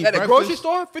out. eat at the breakfast. grocery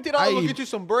store. $50 I will eat- get you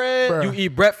some bread. Bruh. You eat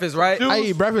breakfast, right? I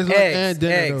eat breakfast, lunch, and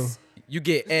dinner eggs. though. You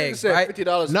get Nigga eggs, said right?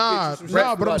 $50.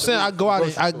 Nah, but I'm saying I go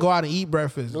out and eat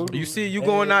breakfast. You see, you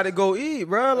going out to go eat,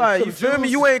 bro. Like, you feel me?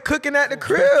 You ain't cooking at the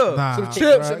crib. Nah, Some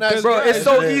chips and that's Bro, it's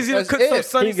so easy to That's cook it. some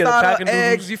sunny He get a side pack up of noodles.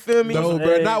 eggs, you feel me? No,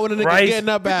 bro, not when a nigga rice. getting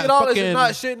up at $50 is fucking.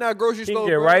 not shit in that grocery He store. can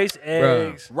get bro. rice,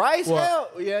 eggs. Rice, hell,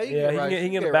 yeah, Yeah, he can rice. get, he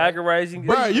can get a get bag rice. of rice. He can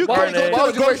Bro, get you barn can't go eggs. to Why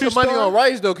would you waste your money store? on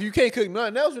rice though? Cause you can't cook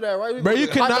nothing else with that, right? Bro, you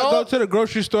Hot cannot go dog? to the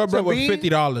grocery store, bro, Some with beans?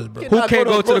 $50, bro. Who can't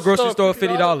go to the grocery store with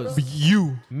 $50?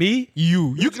 You. Me?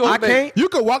 You I can't? You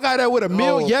could walk out there with a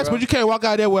meal, No, yes, bro. but you can't walk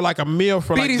out there with like a meal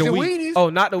for like Beaties the and week. weenies. Oh,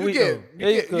 not the You week, get- though.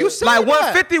 you get- you said Like that.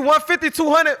 150,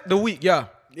 200 the week, yeah.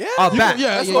 Yeah, Back.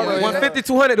 Yeah, That's yeah, what yeah, yeah. 150,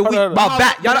 200 the week. Hold on. About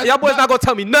back. Y'all boys not gonna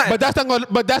tell me nothing. But that's not gonna.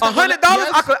 But that's not gonna- $100,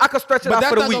 yes, I could stretch it But out that's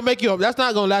for the not gonna week. make you. That's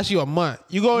not gonna last you a month.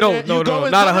 You go in No, there, no, you go no,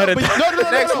 in- not no, $100.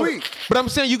 No, Next week. But I'm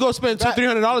saying you go spend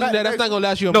 $200-$300 in there. That's not gonna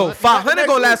last you a No, month. 500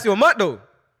 gonna last you a month though.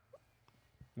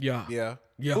 Yeah. Yeah.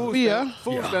 Yeah. Food Yeah. stamps.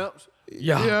 Food stamps.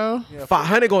 Yeah. Yeah.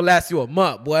 500 gonna last you a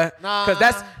month, boy. Nah. Cause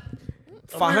that's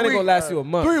 500 gonna last you a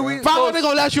month. 3 bro. weeks. 500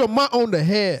 gonna last you a month on the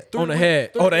head. On the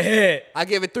head. On the head. I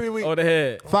give it 3 weeks. On the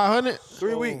head. 500.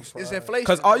 3 weeks. It's inflation.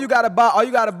 Cause all you gotta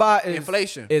buy is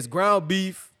Inflation. Is ground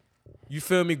beef. You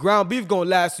feel me? Ground beef gonna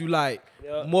last you like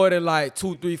more than like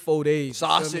 2, 3, 4 days.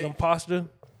 Sausage. Some pasta.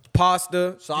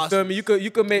 Pasta. You feel me?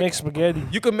 You could make Make spaghetti.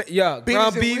 You could make ground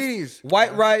and beef, weenies.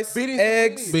 white rice, Beanies and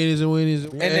eggs, weenies. Beanies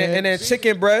and weenies. and then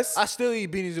chicken breast. I still eat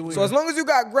beanies and weenies. So as long as you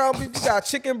got ground beef, you got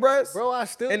chicken breast, Bro, I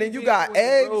still and then eat you beanies got and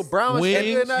weenies, bro. eggs, Brown wings, chicken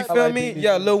and you that. feel me?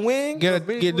 Yeah, little wing. Get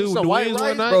Beanies do with the some white wings rice?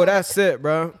 one night. Bro, that's it,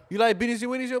 bro. You like beanies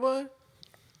and weenies, your boy?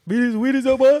 Beanies, weenies,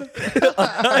 up, boy.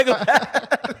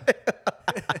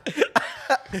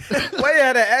 Why you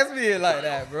had to ask me it like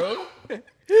that, bro?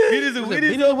 Beanies and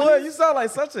weenies, up, boy. You sound like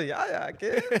such a yaya,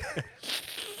 kid.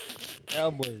 That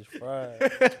boy is fried.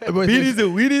 Beanies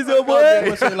and weenies, up,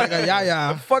 Boy, boy. like a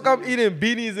yaya. Fuck, I'm eating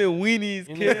beanies and weenies,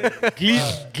 kid.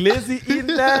 Glizzy eating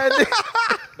that.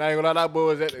 Nah, ain't gonna lie, that boy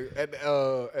was at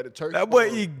the turkey. That boy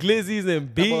bowl. eat glizzies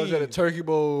and That boy was at the beans. turkey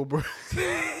bowl, bro.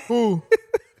 Who?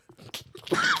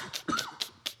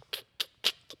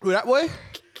 Who that way?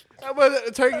 That boy was at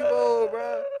the turkey bowl,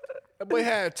 bro. That boy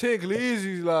had 10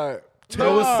 glizzies, like.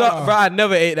 Bro, what's up, bro? I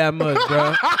never ate that much,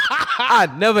 bro. I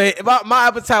never ate. My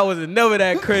appetite was never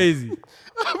that crazy.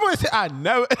 That boy said, I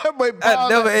never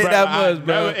ate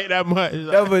Never that much.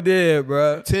 Never did,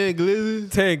 bro. 10 glizzies.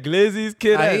 10 glizzies,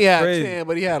 kid. Nah, That's he had crazy. 10,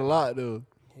 but he had a lot, though.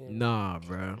 Nah,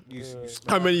 bro.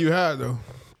 How many you had though?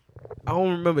 I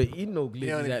don't remember eating no glizzies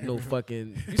don't at no even-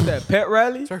 fucking. You said pet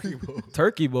rally? Turkey bowl.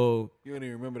 Turkey bowl. You don't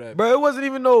even remember that. Bro, it wasn't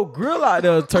even no grill out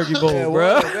there. Turkey bowl, Yeah,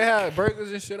 bro. what? They had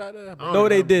burgers and shit out there. No,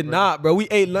 they did not, bro. We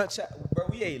ate lunch. Bro,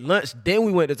 we ate lunch. Then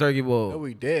we went to Turkey bowl. No,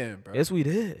 we did, bro. Yes, we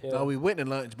did. No, we went to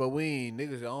lunch, but we ain't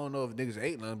niggas. I don't know if niggas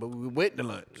ate lunch, but we went to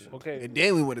lunch. Okay. And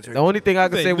then we went to Turkey. The only thing I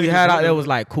could say we had out there was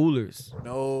like coolers.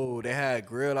 No, they had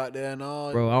grill out there and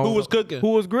all. Bro, I don't Who was know. cooking? Who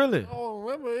was grilling? I don't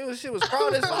remember. Shit was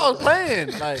crowded. That's all I was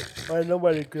playing. Like, Man,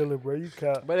 nobody grilling, bro. You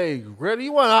count. but they really,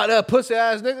 you want out there, pussy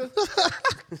ass nigga?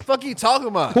 Fuck you talking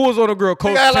about? Who was on the grill?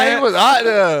 Coach Nigga, like he Chance? was out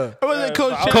there. I wasn't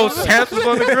Coach Chance. Coach Chance was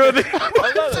on the grill.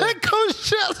 Coach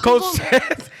Chance. Coach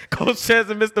Chance. Coach Chance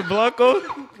and Mr. Blanco.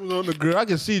 was on the grill. I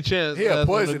can see Chance. He had ass on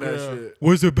poison the that grill. shit.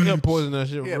 What's it, He had poison that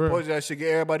shit. He had bro. poison that shit. Get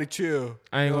everybody chill.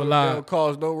 I ain't gonna Don't- lie. don't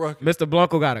cause no ruckus. Mr.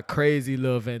 Blanco got a crazy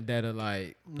little vendetta,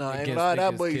 like. Nah, ain't against lie.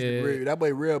 That niggas' boy used to kid. real. That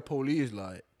boy real police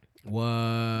like.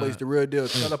 What? Boy used the real deal.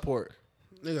 Teleport.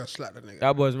 Nigga slap that nigga.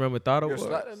 That boys remember thought it You was.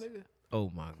 slap that nigga? Oh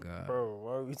my god. Bro,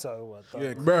 why are we talking about that?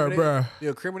 Yeah, Bruh. You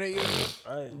incriminate you?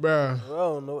 Bruh. I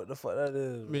don't know what the fuck that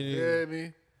is. Me You neither. hear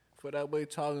me? What that boy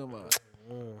talking about?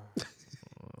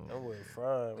 That boy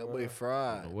fried. That boy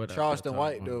fried. what that Charleston boy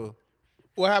White talking though.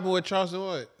 What happened with Charleston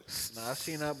White? Nah, I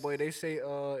seen that boy. They say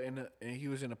and he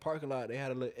was in the parking lot. They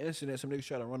had a little incident. Some niggas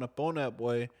tried to run up on that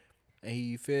boy, and he,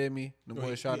 you feel me? The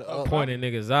boy shot it up. Pointing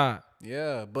niggas out.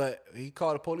 Yeah, but he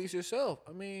called the police himself.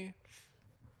 I mean,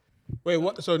 Wait,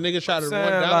 what? So niggas try to saying,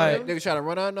 run down like, him? niggas tried to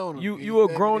run out on him. You a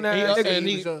grown ass They nigga. said and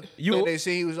he he- was on- you- they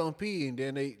say he was on P, and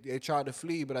then they tried to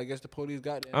flee, but I guess the police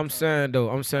got him. I'm saying though.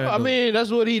 I mean,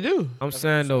 that's what he do. I'm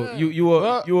saying though. saying. You a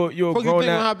Fuck grown you think gonna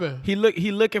ass. happen?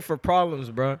 He looking for problems,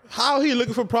 bro. How he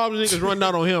looking for problems? Niggas run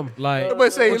down on him. Like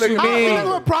Nobody say he what looking you for How he mean?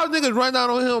 looking for problems? Niggas run down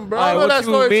on him, bro. Like, know what that you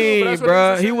story too, but mean, that's what bro?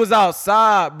 niggas He say. was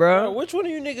outside, Bro, bro. which one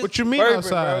of you niggas? What you mean burping,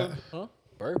 outside? Bro?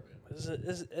 Burping.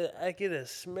 I get a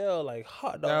smell like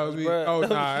hot That dogs, was me. bro. Oh,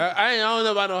 nah. I don't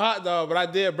know about no hot dog, but I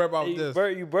did burp off this.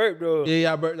 You burped though.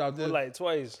 Yeah, I burped off this. Like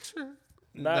twice.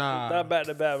 Not Nah. not back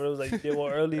to back, but it was like they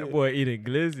were earlier. That boy eating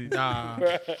glizzy. Nah.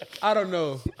 I don't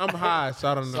know. I'm high, so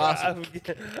I don't know.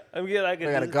 I'm getting like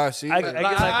I got a Garcia. I get I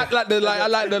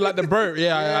like like the burp.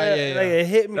 Yeah. like it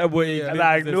hit me. That boy eat and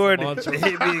I glizzies and ignored it. cilantro. It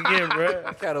hit me again, bro.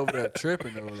 That cat over there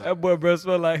tripping though. Like, That boy, bro,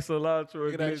 smell like cilantro.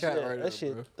 look at that cat right there, That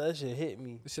shit, bro. that shit hit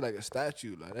me. This shit like a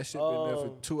statue. Like that shit been there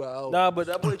for 2 hours. Nah, but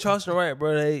that boy Charleston Wright,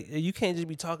 bro. You can't just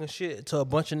be talking shit to a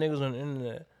bunch of niggas on the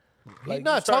internet. He Like,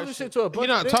 not you start talking shit to a bunch He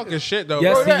not of talking niggas. shit though.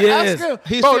 Yes, bro. he Ask is. him.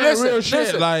 He's Bro, saying listen, real shit,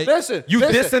 listen, like- listen, You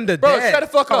listen. dissing the Bro, dad. shut the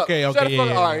fuck up. Okay, Shut the yeah, fuck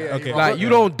yeah, up. All right, yeah, okay. you Like wrong. you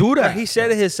don't do that. He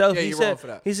said it himself. Yeah, he you said wrong for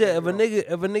that. he said Yeah, if you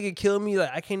a nigga kill me, like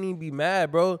I can't even be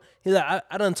mad, bro. He's like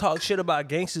I done talk shit about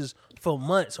gangsters for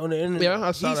months on the internet. Yeah,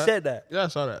 I saw he that. said that. Yeah, I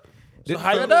saw that. So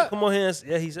how you said that? come on here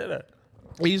and he said that.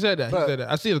 He said that. He But- said that.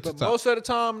 I see it. But most of the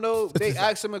time, though, they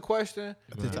ask him a question,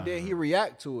 and then he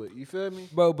react to it. You feel me?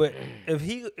 Bro, but if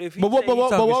he But say he what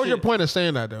talking was your shit- point of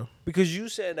saying that though? Because you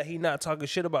said that he not talking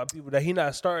shit about people, that he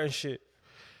not starting shit.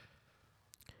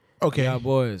 Okay. Yeah,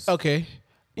 boys. Okay.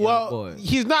 Yeah, Well, boy.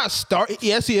 he's not starting.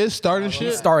 Yes, he is starting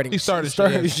shit. starting. He started He's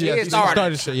starting shit. shit. Yes, He he's started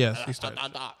starting shit. Yes, he started.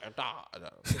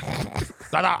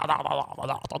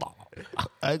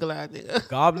 Ugly ass nigga.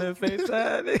 Goblin face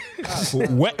ass. nigga.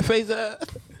 Wet face ass.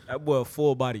 That boy a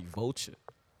full body vulture.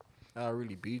 I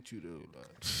really beat you,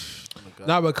 though. Like,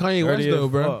 Nah, but Kanye West Dirty though,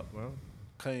 as bro. fuck, bro.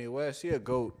 Kanye West, he a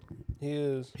goat. He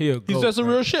is. He a He goat, said some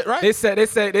bro. real shit, right? They said.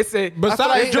 Besides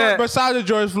like George, that- besides the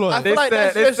George Floyd, I They feel like said.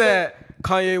 that's They just said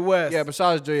Kanye West. Yeah,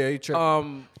 besides Joe, yeah, he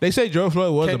tripping. they say George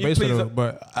Floyd was Can a you baser please- though,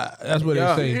 but that's what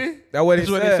Yeah. they say. That what That's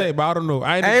he what said. they say, but I don't know.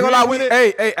 I I ain't gonna lie. We,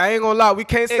 hey, I ain't gonna lie. We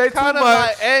can't say It too kind of much.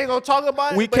 like, I ain't gonna talk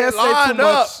about it. We but can't it say too lined much.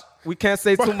 up. We can't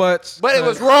say too much. But it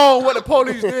was wrong what the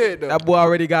police did, though. That boy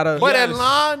already got a. But it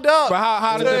lined up. But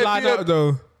how did So it if line you- up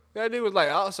though? That nigga was like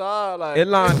outside, like It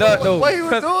lined up though. What he was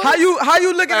 'Cause doing? How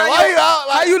you looking Like, at why your, you out,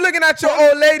 like- how you looking at your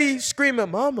old lady screaming,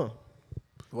 "Mama"?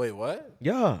 Wait, what?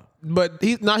 Yeah. But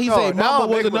he No, said now Mama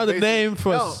was make him a another basic- name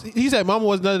for. No. He said Mama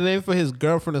was another name for his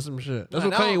girlfriend or some shit. That's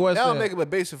what Kanye West That don't said. make him a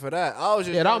basis for that. I was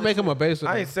just Yeah, that'll trying to make him a baser.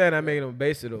 I ain't saying that making him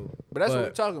base it though. But that's what we're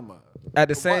talking about. At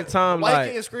the same time, Why like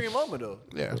he can't scream mama though?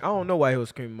 Yeah. I don't know why he was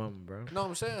screaming "Mama," bro. You know what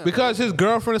I'm saying? Because his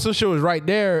girlfriend and some shit was right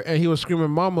there, and he was screaming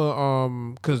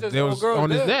 "Mama," because His they little was girl on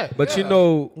his there. neck. But you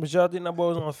know, But y'all think that boy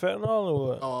was on fentanyl or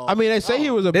what? I mean, they say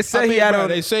he was a. They say I mean, he had bro, on-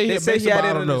 They say they he say had he had I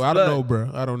it don't in know. his I don't know,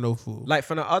 blood. bro. I don't know, fool. like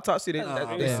from the autopsy, they said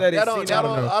That it don't, seemed that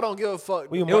on don't, him. I don't give a fuck.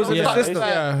 We It was his Yeah, sister.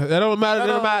 Yeah, that don't matter. That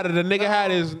don't matter. The nigga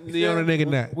had his knee on the nigga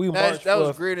neck. We That marched was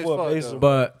for green as for a fuck, base though. of-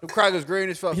 But The crackers green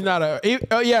as fuck. He's not a.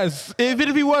 Yes, even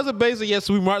if he was a baser. Yes,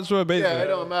 we march for a baser. Yeah, it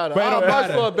don't matter. But it I don't march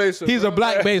matter. for a baser, He's a bro.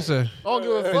 black baser. I don't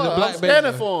give a He's a fuck. black I'm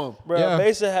standing baser. for him. Bro, Yeah.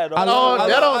 Baser had I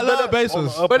love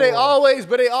basers. But they always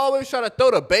try to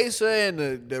throw the baser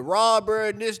and the robber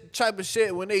and this type of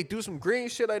shit when they do some green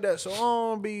shit like that. So I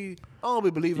don't be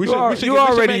believing. You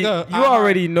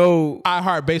already know. I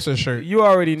Heart Baser shirt. You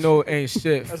already know ain't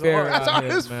shit fair. That's out hard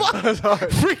here, as man. fuck.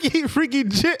 Freaky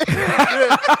jit.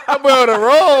 I'm on the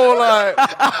roll, like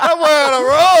I'm on the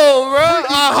roll, bro.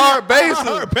 I Heart Baser. I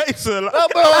Heart Baser. I'm on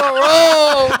the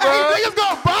roll, bro. Niggas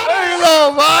gonna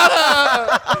buy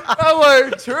that. I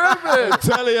wasn't tripping.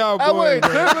 Tell y'all, boy. I wasn't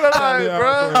tripping tonight,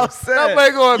 bro. I'm sad. That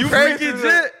boy going You crazy. freaky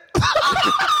jit.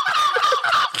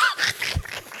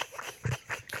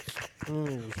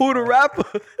 Who the rapper?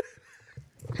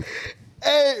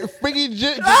 Hey, freaky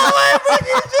jit.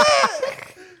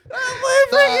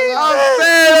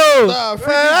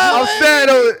 I'm sad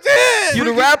though. You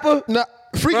the rapper? Nah,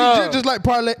 freaky jit just like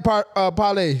parlay.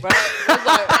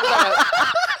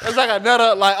 It's like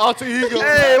another like alter ego.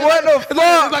 Hey, what the fuck,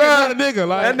 It's like bro? another nigga.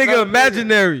 Like, That nigga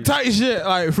imaginary. tight shit,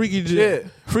 like freaky jit.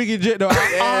 Freaky jit though.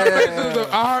 I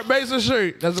Heart Baser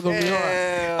shirt. That's gonna be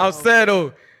hard. I'm sad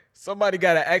though. Somebody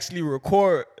gotta actually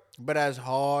record. But that's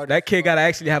hard. That kid gotta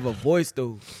actually have a voice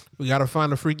though. We gotta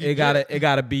find a freaky It jit.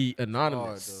 gotta be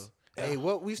anonymous. Hey,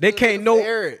 what we They still can't looking know, for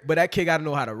Eric. but that kid gotta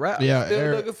know how to rap. Yeah, Still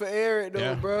Eric. looking for Eric though,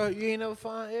 Yeah. bro. You ain't never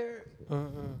find Eric.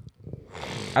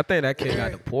 I think that kid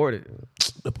got deported.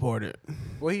 Deported.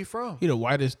 Where he from? He the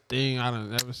whitest thing I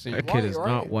done ever seen. That kid is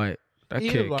not white. That He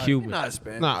kid is white. Cuban. He not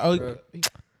Hispanic. Nah, bro.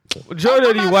 Majority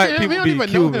of I'm these not white saying him. people We don't be even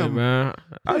know Cuban, him. man.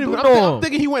 I do I'm know him.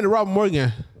 thinking he went to Robert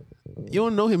Morgan. You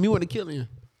don't know him. He went to kill him.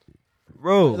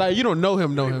 Bro, Like you don't know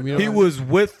him. You know he was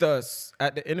with us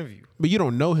at the interview. but you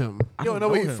don't know him. You don't know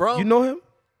where he him. from? You know him?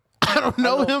 I don't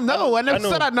know him. No, I never know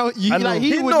said I know. You, I know like him.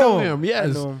 he He would know know him. him.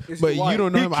 Yes, know him. Is but he you white?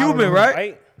 don't know He him. I don't Cuban, know him. right?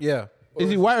 Right? Yeah. Is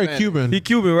he white or Hispanic. Cuban? He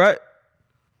Cuban, right?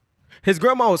 His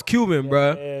grandma was Cuban,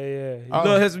 bruh. Yeah.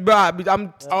 Look, his bro,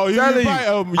 I'm Oh, you telling you,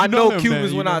 probably, you I know know him Cubans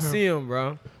then. You when know I him. see him,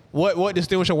 bro. What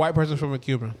distinguishes a white person from a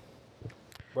Cuban?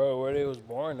 Bro, where they was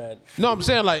born at. No, I'm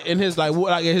saying like in his like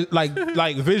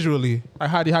like visually. Like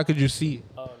how could you see it?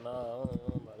 Oh, no, I don't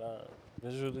know about that.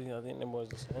 Visually, I think them was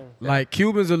the same. Like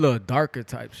Cubans a little darker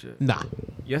type shit. Nah,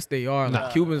 Yes, they are. Nah.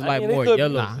 Like Cubans I like mean, they more could be.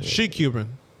 yellow. nah. She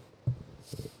Cuban.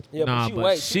 Yeah, Nah, she but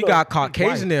white. she look- got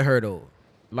Caucasian in her though.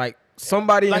 Like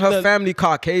somebody Like in her the- family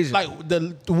Caucasian. Like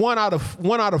the one out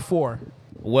of 4.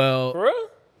 well, For real?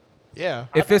 Yeah.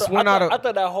 if it's one out I of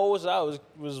thought that whole side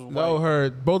was No, white.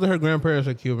 both of her grandparents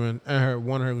are Cuban, and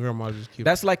one of her grandmas is Cuban.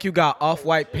 that's like you got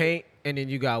off-white paint and then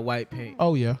you got white paint.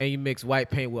 Oh yeah. And you mix white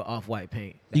paint with off-white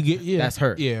paint. You get That's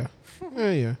her. Yeah.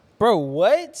 Yeah. Bro,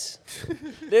 what?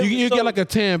 You get like a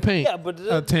tan paint. Yeah, but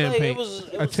a tan paint.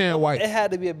 It a tan white. It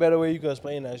had to be a better way you could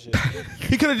explain that shit.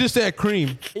 He could have just said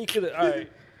cream. He could have. All right.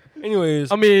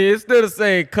 Anyways, I mean, it's still the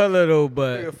same color though,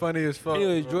 but Nigga funny as fuck.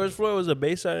 anyways, George Floyd was a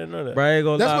base. I didn't know that. bro, I ain't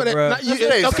gonna That's lie, what it, bro. not, you, That's what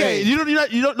they okay. say.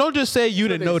 You don't just say you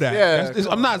didn't know that. Yeah, That's-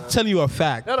 come I'm not telling you a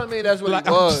fact. That don't mean that's what Like,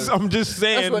 he was. I'm just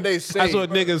saying. That's what they say. That's what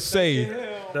niggas say.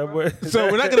 That boy,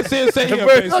 So we're not gonna say he a I'm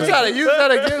basic. trying to use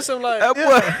that against him. Like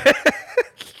that boy,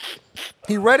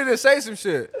 he ready to say some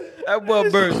shit. that boy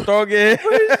Bird strong in.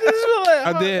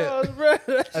 I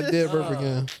did burp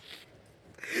again.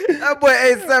 That boy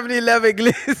ate 7-Eleven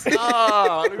gliss.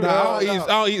 Oh, Nah, I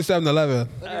don't eat 7-Eleven.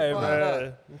 All right,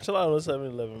 man. Chill out on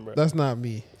 7-Eleven, bro. That's not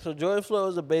me. So George Floyd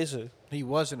was a baser, He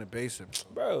wasn't a baser.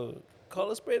 bro. Call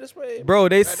a spade a spade. Bro,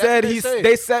 they That's said what they say.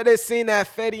 they said they seen that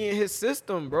Fetty in his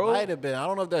system, bro. Might have been. I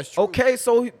don't know if that's true. Okay,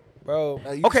 so Bro,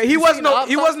 You- okay, he you wasn't seen no the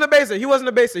he autopsy? wasn't a baser. He wasn't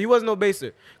a baser. He wasn't no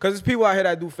baser. Cause there's people out here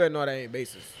that do fentanyl that ain't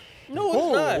basers. no, it's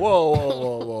Whoa, not.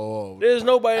 whoa. There's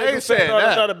nobody I that ain't can saying say that's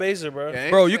that. not a baser, bro. Yeah,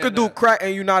 ain't Bro, you saying could do that. crack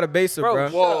and you not a baser, Bro, bro.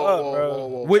 shut Whoa, up, whoa, bro. whoa,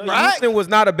 whoa. Whitney Crack? Houston was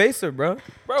not a baser, bro.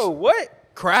 Bro, what?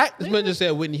 Crack? This man just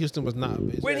said Whitney Houston was not a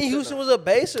basic. Whitney Houston was a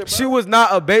baser, bro. She was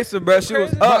not a baser, bro. She was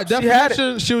crazy? up. By She had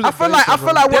definition, it. she was I a feel baser,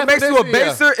 like what bro. makes you a Definition,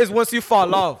 baser is once you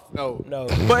fall off. No. No.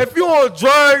 But if you on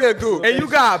drugs and you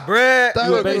got bread, That's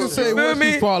you what a people baser. say You feel once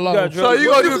me? you fall off. got So you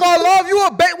Once gonna fall off, you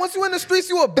a baser. Once you in the streets,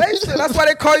 you a baser. That's why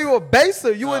they call you a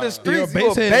baser. You in the streets, you a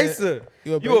basehead. baser.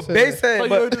 You a You a basehead. basehead. So you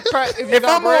But do crack if you if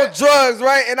got I'm bread? on drugs,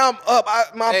 right, and I'm up,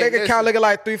 my Hey, bank listen. account looking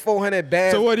like 300-400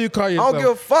 bands. So what do you call I yourself? don't give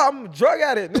a fuck. I'm a drug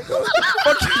addict, nigga.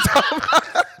 Fuck you talking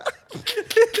about?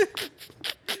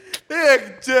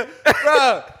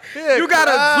 Bro, You got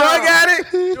a drug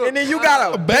addict, and then you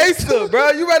got a baser,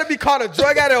 bro. You better be called a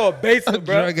drug addict or a baser,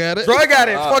 bro. drug addict? Drug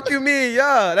addict. Fuck you mean?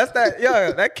 Yeah, that's that.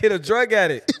 Yeah, that kid a drug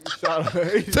addict.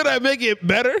 So that make it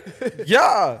better?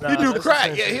 Yeah. he do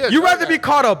crack. Yeah, he a You drug rather be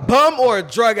called a bum or a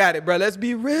drug addict, bro? Let's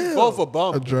be real. both a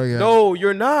bump. A drug addict. No,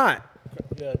 you're not.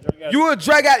 Yeah, drug You a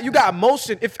drag out. You got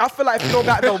motion. If I feel like if you don't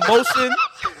got no motion,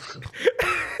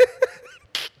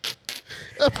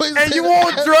 and you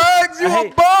on drugs, you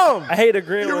a bum. I hate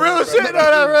agreeing with real him, bro. shit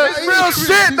though. It's real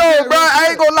shit though, bro. I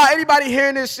ain't gonna lie. Anybody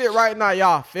hearing this shit right now,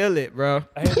 y'all feel it, bro.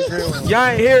 I hate agreeing with him. Y'all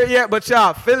ain't hear it yet, but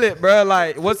y'all feel it, bro.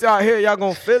 Like once y'all hear it, y'all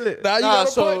gonna feel it. Nah, you got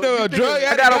a point though. Drug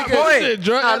I got a point.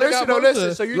 Nah, listen, no,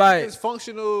 listen. So you Like- think it's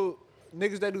functional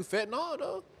niggas that do fentanyl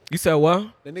though? You said what?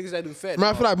 The niggas that do fentanyl.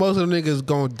 Man, I feel like most of them niggas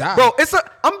gonna die. Bro,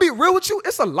 I'm be real with you.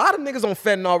 It's a lot of niggas on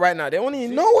fentanyl right now. They don't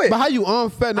even know it. But how you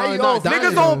on fentanyl How and you not on dying?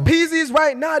 niggas on PZs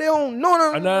right now? They don't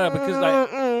know them. No, because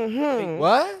like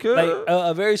what? Like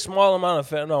a very small amount of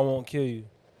fentanyl won't kill you.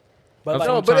 But That's like,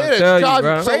 what I'm trying to tell you,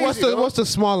 bro. So what's the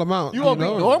small amount? You gonna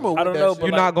be normal? I don't know. But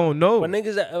You're like, not gonna know. When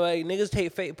niggas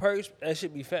take fake perks, that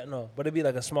should be fentanyl, but it'd be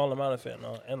like a small amount of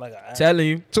fentanyl and like a Telling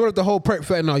you. So what if the whole perk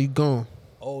fentanyl you gone?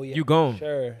 Oh yeah, You gone.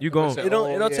 Sure, You gone. It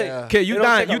don't take. Okay, you it don't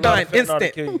dying. take a You lot dying of fentanyl to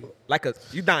instant. kill you. Like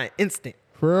you dying instant.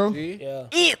 For real? Yeah.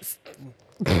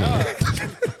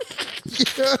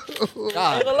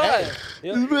 God, Ain't gonna lie.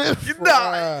 You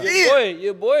dying.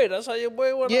 Your boy. That's how your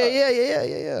boy went.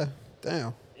 Yeah.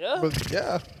 Damn. Yeah. But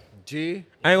yeah. G.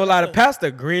 I ain't gonna lie, the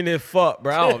pastor green as fuck,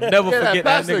 bro. I'll never forget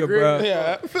that nigga, bro.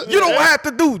 You don't have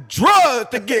to do drugs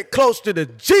to get close to the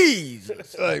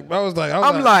Jesus. Like I was like,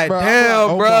 I'm like, bro, damn,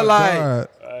 oh bro, my like, God.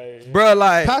 bro,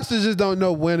 like, Pastors just don't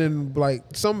know when and like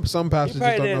some He pastors probably just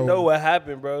didn't don't know what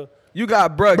happened, bro. you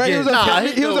got bruh Bro, he was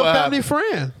getting. he was a family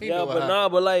friend. Yeah,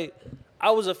 but like,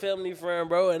 I was a family friend,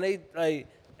 bro, and they like,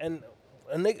 and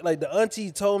a nigga, like the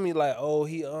auntie told me like, oh,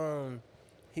 he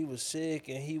was sick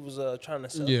and he was trying to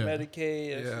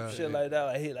self-medicate and some shit like that.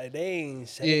 Like they ain't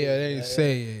say. They ain't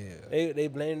say. They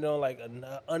blamed it on like an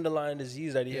underlying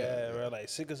disease that he had, right? Like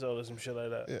sickle cell or some shit like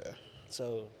that. Yeah.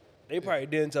 So they probably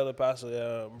didn't tell the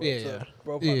pastor,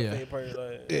 bro, fake person,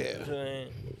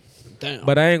 like, Damn.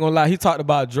 But I ain't gonna lie, he talked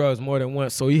about drugs more than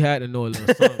once, so he had to know a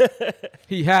little something.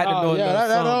 He had to know a little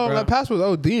something, that pastor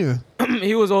was ODing.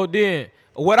 He was ODing.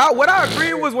 What I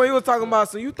agreed was when he was talking about,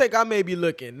 so you think I may be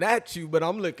looking at you, but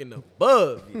I'm looking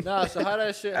above you. Nah, so how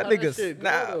that shit? That how nigga that shit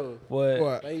snap. go, What?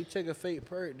 though? Like you take a fake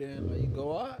perk, then like you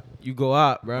go out. You go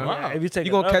out, bro. Wow. If you take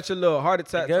you gonna enough, catch a little heart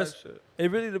attack. I guess type shit.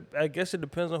 it really. I guess it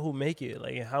depends on who make it,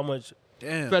 like and how much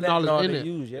Damn. Fentanyl is in they it.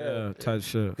 use. Yeah. Type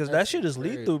shit. Because that shit is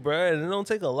lethal, bro, and it don't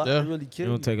take a lot Yeah. to really It kill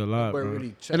don't you. take a lot, But bro.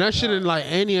 really check And that shit in like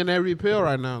any and every pill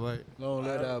right now. Like don't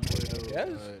let that boy know. Yes.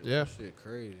 Like, Yeah. that shit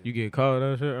crazy. You get caught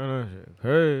that shit, that shit.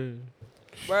 Hey.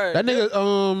 Right. that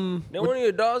nigga Then one of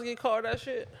your dogs get caught that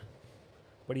shit,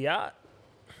 but he out.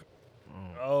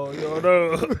 Oh, yo,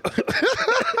 no.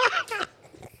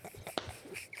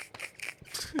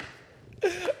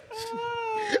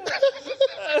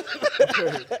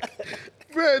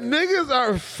 bro, niggas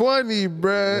are funny,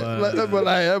 bro. Like, they be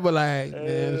like,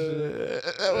 man, shit.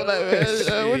 They be like,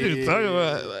 man, what you talking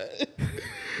about?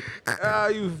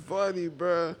 Like, you funny,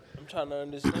 bro. I'm trying to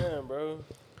understand, bro.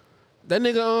 That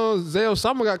nigga Zay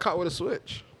Osama got caught with a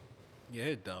switch. Yeah,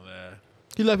 his dumb ass.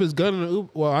 He left his gun in the Uber.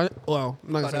 Well, I'm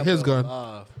not gonna say his gun,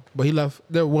 Live. but he left.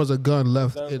 There was a gun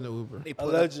left in the Uber. They put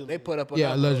Allegedly. Up, they put up. On Yeah,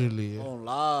 that allegedly, yeah. On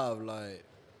live, like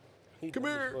Come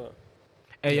here.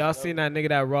 Hey, y'all seen that nigga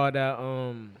that raw that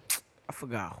I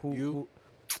forgot who.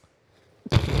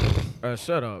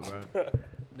 Shut up, bro.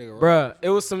 nigga. Bruh, it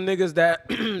was some niggas that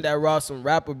that robbed some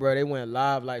rapper, bro. They went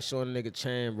live like showing a nigga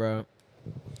chain, bro.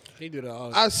 He do that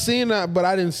all. I seen that, but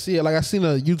I didn't see it. Like I seen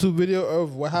a YouTube video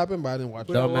of what happened, but I didn't watch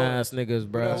it. Dumbass niggas,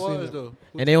 bro. That was though.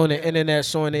 And they on the internet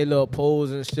showing their little pose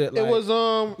and shit. Like, It was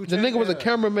the nigga was a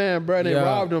cameraman, bro. They Yeah.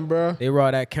 robbed him, bro. They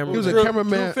robbed that camera. He was a Drew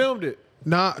cameraman. filmed it.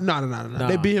 Nah.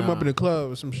 They beat him nah. up in the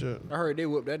club or some shit. I heard they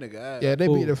whooped that nigga ass. Yeah, they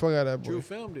Who? beat the fuck out of that Drew boy.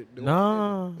 filmed it. They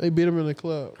Nah. They beat him in the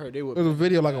club. Heard they It whooped was a that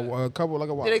video like nigga ass. a couple, like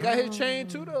a while. Yeah, they got his chain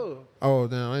too though. Oh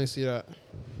damn, I didn't see that.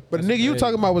 But the nigga you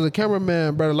talking about was a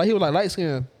cameraman, brother. Like he was like light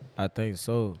skinned. I think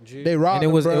so. They robbed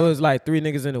And him, it bro. was like 3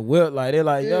 niggas in the whip. Like they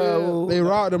like, yo. They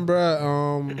robbed him,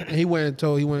 bro. And he went and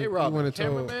told. He went and told.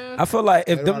 Cameraman. I feel like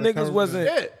if They them robbed the niggas wasn't.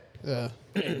 Shit. Yeah.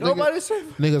 Nobody said.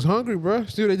 Niggas hungry, bro.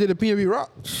 See what they did to PNB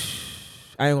Rock.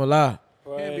 I ain't gonna lie.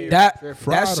 Right. That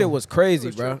Fried shit him. was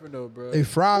crazy, bro. They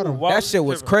fried him. Why That was he shit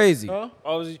was tripping? crazy. Why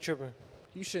was he tripping?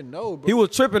 You should know, bro. He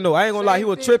was tripping though. I ain't gonna lie, he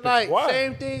was tripping. Like, Why?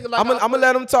 Same thing. Like I'm gonna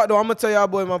let him talk though. I'm gonna tell y'all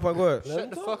boy my point. Go ahead. Shut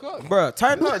the fuck up. Bruh,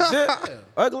 tighten up, Jet.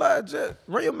 Ugly ass Jet.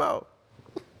 Run your mouth.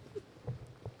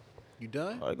 You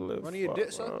done? Ugly Running your fuck,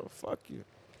 dick, son? bro. Fuck you.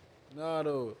 Nah,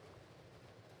 though.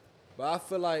 But I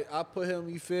feel like I put him,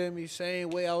 you feel me, same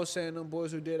way I was saying them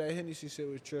boys who did that Hennessy shit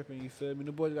was tripping, you feel me?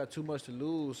 The boys got too much to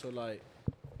lose, so like,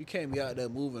 you can't be out there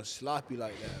moving sloppy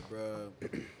like that, bro.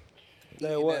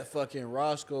 eating that fucking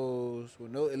Roscoe's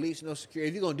with at least no security.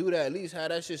 If you gonna do that, at least have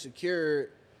that shit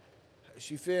secured.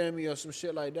 She feel me or some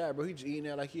shit like that, bro. He just eating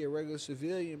that like he a regular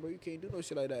civilian, bro. You can't do no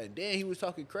shit like that. And then he was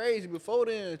talking crazy before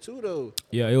then too, though.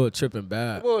 Yeah, it was tripping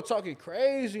bad. He was talking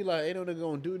crazy like, ain't no nigga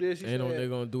gonna do this. Ain't no nigga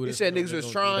gonna do this. He said ain't niggas no was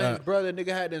nigga gonna do trying his that. brother. Nigga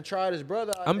had to try his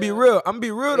brother. I'm be real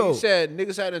though. He said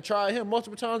niggas had to try him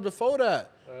multiple times before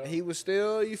that. And he was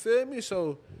still, you feel me?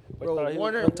 So, bro,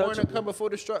 Warner come before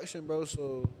destruction, bro.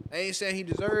 So I ain't saying he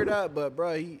deserved that, but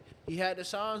bro, he had the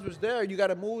signs was there. You got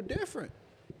to move different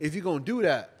if you gonna do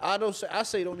that. I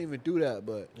say don't even do that,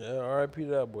 but yeah, R.I.P. to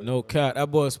that boy. No cap.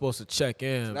 That boy was supposed to check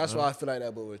in. That's bro. why I feel like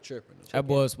that boy was tripping. That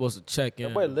boy was supposed to check in.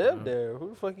 That boy lived there. Who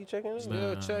the fuck you checking in?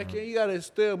 Still check in. You gotta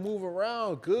still move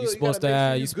around. Good. You supposed to gotta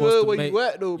have. make You sure you supposed good to where make. you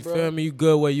at though, bro. You feel me? You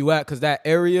good where you at? Cause that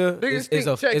area is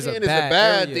a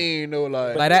bad area. thing though.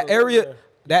 Like that area.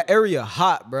 That area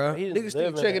hot, bro. Niggas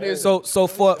think checking in. So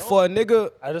for a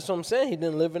nigga, that's what I'm saying. He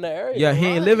didn't live in that area. yeah, he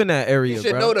ain't live in that area, You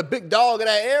should bro. know the big dog of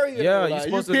that area. Yeah, though. you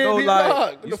supposed to can't know be like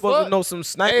locked. you The supposed fuck? to know some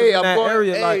snipers Hey, in I'm that going-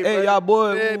 area. Like, hey, bro, y'all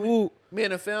boy, feel me? woo. Me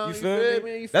and the family. You You feel feel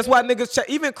me? me? That's why niggas check.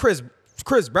 Even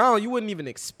Chris Brown, you wouldn't even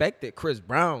expect it. Chris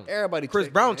Brown. Everybody. Chris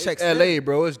Brown checks in. L.A.,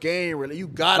 bro. It's gang really. You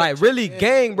got Like really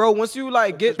gang, bro. Once you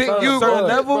like get Big to a U, certain bro.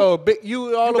 level, Bro, Big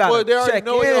U, all you the gotta boys, they already check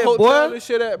know where your in, hotel boy. and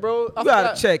shit at, bro. you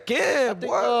gotta check in, I think,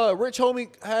 boy. Rich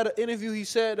Homie had an interview. He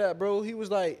said that, bro. He was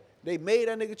like, they made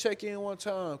that nigga check in one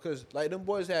time because like them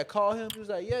boys had called him. He was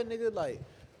like, yeah, nigga, like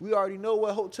we already know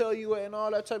what hotel you at and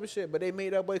all that type of shit. But they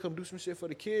made that boy come do some shit for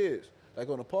the kids, like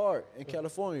on the park in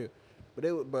California. But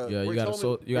they, but Yeah, you Rich gotta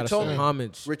Homie- you gotta Rich show Homie-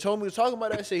 homage. Rich Homie was talking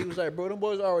about that shit. He was like, bro, them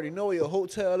boys already know where your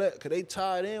hotel at, cause they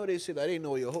tied in with this shit. Like they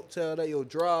know where your hotel at, your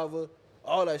driver,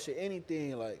 all that shit,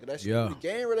 anything like that shit. Yeah. Really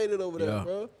gang related over there, Yeah.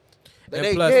 bro. And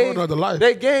They plus- gangs, Another life.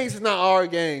 they gangs is not our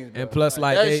gangs, bro. And plus,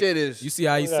 like that they, shit is. you see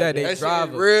how you said they that drive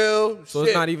shit is real. So shit.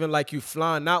 it's not even like you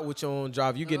flying out with your own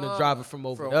driver. You getting a driver from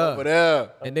over there. over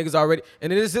there. And niggas already.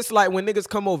 And it's just like when niggas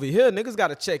come over here, niggas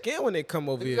gotta check in when they come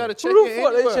over here. Gotta check Who the in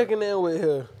fuck they anywhere. checking in with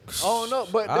here? I don't know,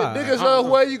 but the Alright. niggas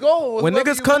where you going. When whoever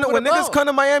niggas you come to moving when niggas about. come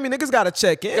to Miami, niggas gotta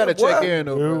check in. You gotta check boy. in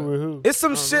though, bro. It's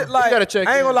some shit like gotta check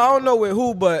I ain't in. gonna lie, I don't know with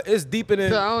who, but it's deeper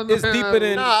than it's deeper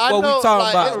than Nah, I what know, we talking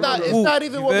like, about. It's Who, not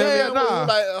even you what we feel me? saying with who,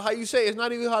 like how you say. It's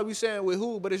not even how we saying with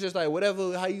who, but it's just like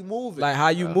whatever how you moving. Like how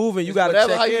you moving, you It's gotta whatever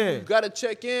check how you in. gotta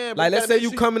check in. but Like let's gotta say make you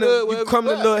sure coming good to wherever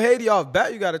Little at. Haiti off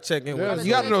bat, you gotta check in. Yeah, with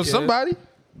you gotta know somebody.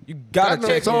 You gotta Gotta know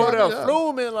check somebody. in. Yeah.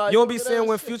 Fluming, like, You don't be look at saying that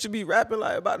when shit. Future be rapping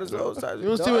like about his old side. You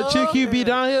don't see what Chief Keef be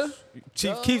down here?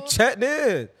 Chief Keef checked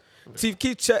in. Chief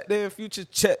Keef checked in. Future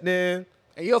checked in.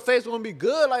 And your face gonna be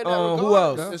good like that. Who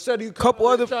regardless. else? Instead of you Couple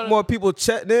coming other trying to- more people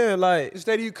checked in. Like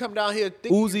Instead of you come down here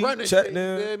thinking Uzi you running checked shit,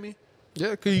 in. you feel me?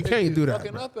 Yeah, cause you can't do that.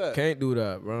 Fucking bro. up at. can't do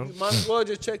that, bro. You might as well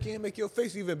just check in, make your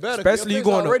face even better. 'cause Especially your you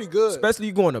face going already to, good. especially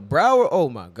you going to Broward. Oh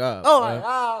my god. Oh my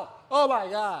god. Oh my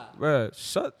god. Bro,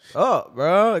 shut up,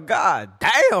 bro. God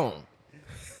damn.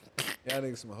 Y'all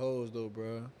niggas some hoes though,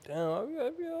 bro. Damn, I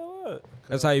be all right.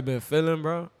 That's how you been feeling,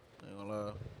 bro. Ain't gonna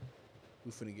lie.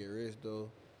 We finna get rich though.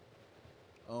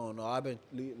 I don't know. I've been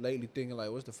lately thinking like,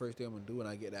 what's the first thing I'm gonna do when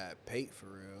I get that paid for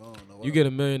real? I don't know. What You get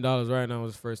 $1 million right now.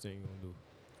 What's the first thing you gonna do?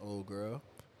 old girl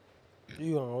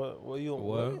You on what? What you on?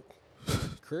 What?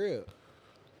 crib.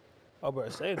 I better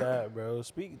say that, bro.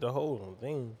 Speak the whole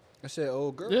thing. I said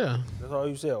old girl. Yeah, That's all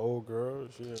you said, old girl.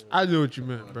 Shit. I knew what you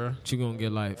meant, bro. What you gonna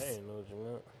get like I ain't know what you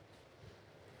meant.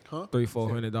 Huh?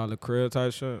 $300-$400 crib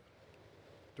type shit?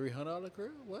 $300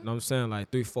 crib? What? No, I'm saying like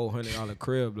 $300-$400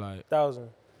 crib, like 1,000.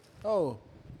 Oh,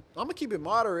 I'm gonna keep it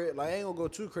moderate. Like I ain't gonna go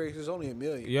too crazy. It's only $1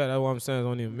 million. yeah, that's what I'm saying. It's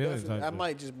only $1 million Definitely. type. I shit.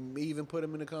 might just even put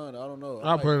him in the condo. I don't know.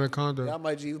 I'll might- put it in a condo. Yeah, I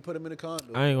might just even put him in the condo.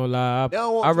 I ain't gonna lie. They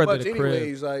don't want I too rather much the crib.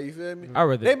 anyways. Like you feel me? I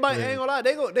rather They the might crib. ain't gonna lie.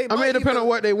 They I mean, it might depends even- on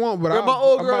what they want, but Girl, my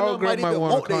old girl, my old girl might even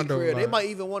want a want their condo. crib. They like- might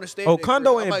even want to stay. Oh, in their condo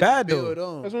crib. I ain't might bad, just though. build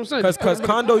on. That's what I'm saying. Cause Just put it in a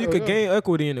condo you could yeah. gain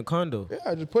equity in the condo.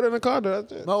 Yeah, just put it in a condo.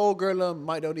 That's it. My old girl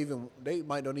might don't even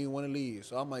want to leave,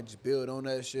 so I might just build on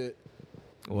that shit.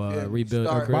 Well, Yeah, rebuild the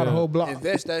start- crib. Buy the whole block.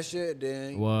 Invest that shit,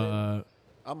 then What?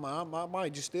 I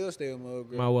might just still stay with my old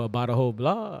girl. Might well buy the whole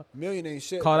block. Million ain't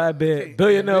shit. Call that bit can't-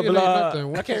 billionaire Million ain't block.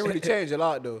 nothing. I can't really change a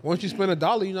lot though. Once you spend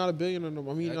 $1, you're not a billionaire no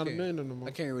more. I mean, you're I not a can't- millionaire no more.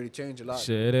 I can't really change a lot.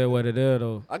 Shit, it is what it is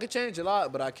though. I can change a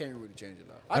lot, but I can't really change a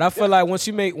lot. But I feel like once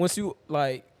you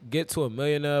like get to $1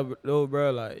 millionaire though,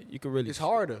 bro, like you can really. it's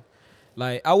harder.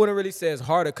 Like I wouldn't really say it's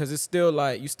harder because it's still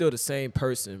like you still the same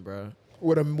person, bro.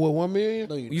 With $1 million?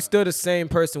 No, You still the same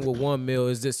person with $1 mil.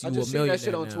 It's just I you just a seen millionaire that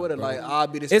shit on now, Twitter. bro. Like I'll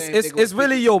be the same. It's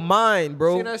really your mind,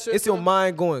 bro. Seen that shit, It's your bro?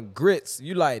 mind going grits.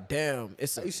 You like, damn,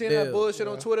 it's a You seen bill. that bullshit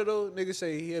on Twitter though? Niggas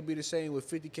say he'll be the same with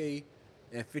 50K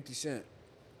and 50 Cent.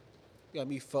 got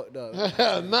me fucked up.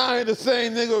 Nah, I ain't the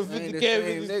same nigga with Ain't 50K, the same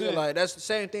 50 nigga. cent. Like that's the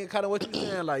same thing. Kind of what you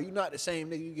saying. Like you not the same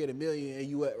nigga. You get $1 million and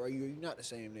you at right. You not the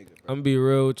same nigga. Bro. I'm gonna be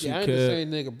real with you, Yeah, I ain't the kid.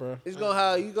 same nigga, bro. It's gonna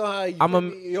have you gonna have. I'm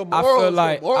a- your I morals, feel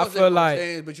like- your morals I feel ain't gonna like-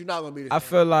 change, but you're not gonna be the same. I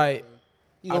feel like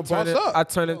You gonna boss up. I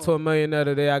turn into a millionaire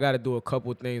today. I got to do a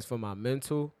couple things for my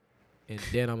mental, and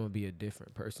then I'm gonna be a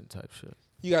different person type shit.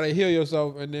 You gotta heal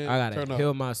yourself and then I gotta turn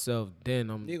heal up. myself. Then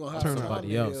I'm You gonna have Turn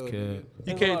somebody up. else, kid.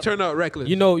 You can't turn up reckless.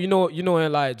 You know,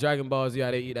 in like Dragon Ball Z,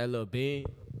 how they eat that little bean.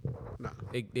 Nah.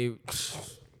 They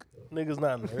Niggas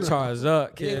not nervous. charge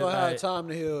up, You kid. ain't gonna have Like, time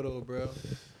to heal though, bro.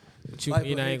 what you Life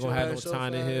mean will I hit ain't gonna your have no ass so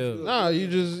time to fast, heal? you- Nah, you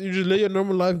just live your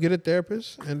normal life, get a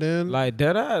therapist, and then Like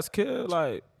dead ass, kid.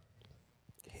 Like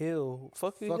Heal.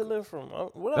 Fuck you healing from?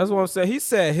 that's what I'm saying. He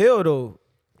said heal though.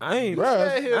 I ain't.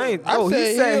 Bruh, I ain't. I No, he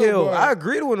said said heal, heal. but- I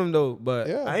agreed with him though, but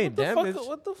Yeah. I ain't damaged.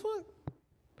 What the fuck?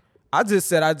 I just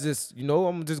said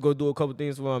I'm just go do a couple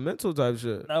things for my mental type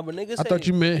shit. Nah, but niggas I say thought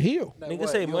you meant heal. Like niggas what,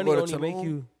 say you money gonna go only to make Tulum?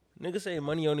 you. Niggas say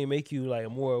money only make you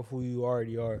like more of who you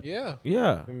already are. Yeah,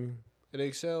 Yeah. it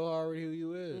excel already who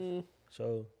you is.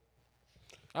 So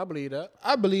I believe that.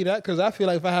 I believe that because I feel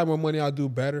like if I had more money, I'll do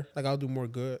better. Like I'll do more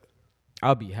good.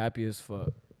 I'll be happy as fuck.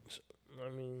 I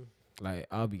mean, Like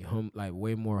I'll be like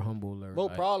way more humble. Or, More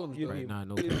like, problems you though. right now.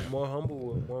 No be cap. more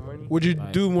humble with more money. Would you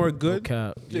Like, do more No good?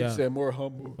 cap. Jake Yeah. said more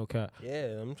humble. No cap.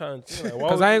 Yeah, I'm trying to think. Like,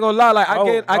 Cause I ain't gonna lie, like I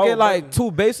get why like would 2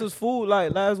 bases food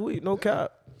like last week. No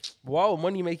cap. why would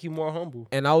money make you more humble?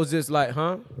 And I was just like,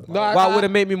 huh? No, Why would it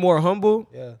make me more humble?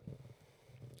 Yeah.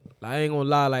 Like I ain't gonna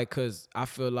lie, like cause I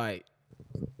feel like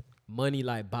money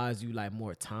like buys you like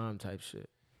more time type shit.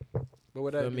 But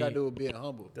what that Feel you me? gotta do with being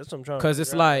humble? That's what I'm trying. Cause to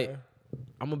it's figure out, like man.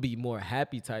 I'm gonna be more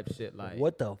happy type shit. Like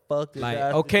What the fuck? Does like that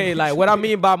have to okay, do like with what I you?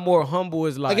 mean by more humble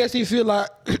is like I guess you feel like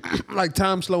like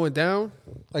time slowing down,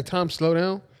 like time slow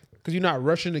down, because you're not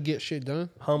rushing to get shit done.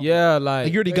 Humble. yeah, Like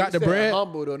like you already got the He said bread.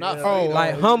 Humble though, not Oh, freedom.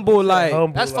 like humble, like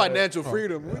Humble, That's like, financial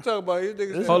freedom. We talking about you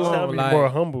niggas. This Hold is on, how to be like- more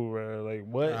humble, bro. Like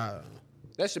what?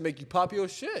 That should make you pop your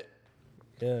shit.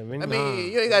 Yeah, I mean,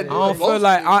 you ain't gotta I do don't it feel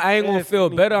like emotionally. I ain't gonna feel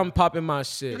better. I'm popping my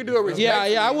shit. You can do it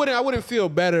respectfully. Yeah, I wouldn't feel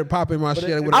better popping my shit.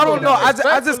 I don't know.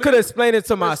 I just could explain it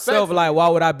to myself. Like, why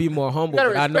would I be more humble? You gotta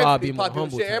But I know I'll respectfully be more pop your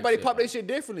humble. shit. type Everybody shit. pop their shit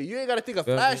differently. You ain't gotta think of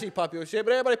Feel me? flashy pop your shit,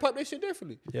 but everybody pop their shit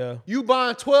differently. Yeah. You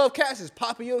buying 12 cats is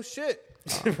popping your shit.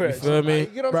 You feel me? You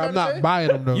get what Bro, I'm I'm trying to say? not buying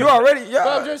them though. You already, But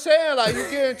I'm yeah. just saying, like, you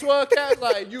getting 12 cats,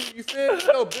 like, you feel me?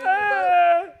 No business,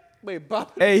 bro. Wait,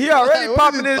 popping. Hey, he already What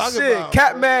popping is he this talking shit. about?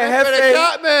 Catman That's for the Hefe.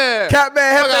 cat man. Catman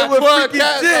I Hefe got with 12 freaky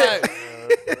cats,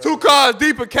 jit. like, 2 cars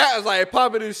deep of cats, like,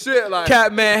 popping this shit, like.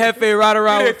 Catman Hefe ride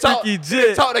around with freaky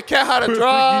jit. Taught the cat how to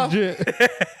drive. Legit.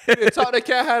 They taught the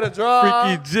cat how to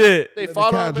drive. Freaky jit. They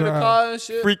follow cat him in the drive. car and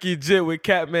shit. Freaky jit with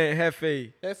Catman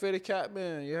Hefe. That for the cat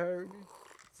man, you heard me?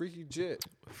 Freaky jet.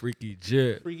 Freaky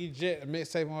jit. Freaky jet,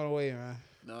 mixtape all the way, man.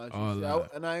 Nah, All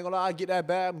and I ain't gonna lie, I get that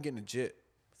bad, I'm getting a jet.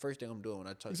 First thing I'm doing when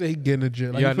I touch You say he getting a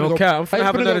jet. Yeah, you finna no cap. I'm finna you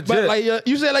have another buy- jet. Like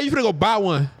you said, like you finna go buy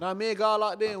one. Nah, me and God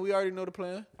locked in. We already know the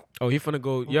plan. Oh, he finna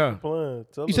go, yeah. Plan.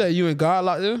 Tell You us. said you and God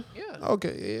locked in. Yeah.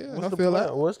 Okay, yeah, What's I the feel plan?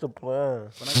 that. What's the plan?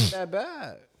 When I get that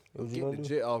bad, What you get gonna the do?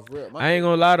 jet off rip. I ain't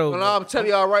gonna lie though. No, I'm telling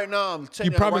y'all right now. I'm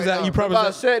telling You y'all promise right that- now. you promise Remember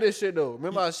I that- said this shit though.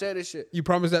 Remember I said this shit. You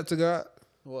promise that to God.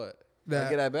 What? That- I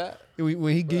get that bad?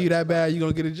 When he give you that bad, you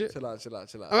gonna get a jet. Chill out, chill out,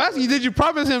 chill out. I'm asking you, did you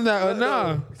promise him that or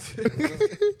nah?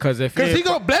 Cause if Because he ain't-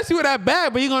 gonna bless you with that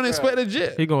bag, but you gonna expect a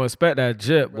jet. he gonna expect that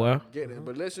jit, boy. Get it.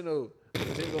 But listen though,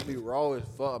 it's gonna be raw as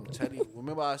fuck. I'm telling you.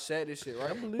 Remember I said this shit,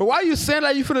 right? But why you saying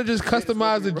like you finna just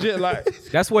customize the jet? Like,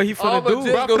 That's what he All finna my do. jits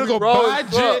bro, I'm gonna finna be go raw buy a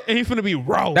as jet fuck. and he finna be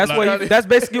raw. That's like, what. That's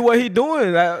basically what he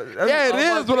doing. That's yeah, it All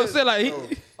my is what I'm jits- saying. Like, yo,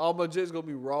 all my jits gonna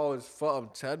be raw as fuck. I'm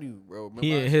telling you, bro. Remember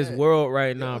he I in his said- world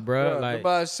right now, bro. Bruh, Like remember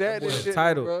I said that this boy shit,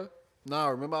 titled. bro. Nah,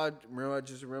 remember I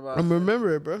I'm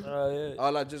remember it, bro. Yeah.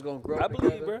 all I just gonna grow I up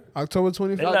believe, together. bro. October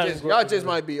 25th. They not Y'all just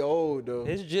might be old though.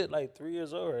 His jit like 3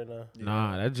 years old right now.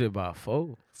 Nah, that jit about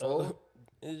 4. Four?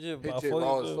 His jit His about jit 4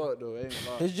 raw years as old. fuck though. Ain't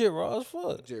gonna lie. His jit raw as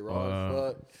fuck. Jit raw as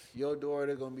fuck. Your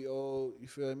daughter gonna be old. You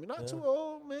feel me? Not too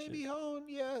old, maybe home.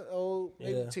 Yeah, old.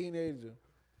 Maybe Yeah. teenager.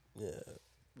 Yeah.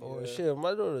 Oh shit,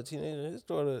 my daughter a teenager. His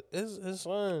daughter, his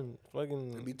son,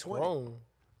 fucking be 20. grown.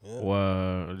 Yeah.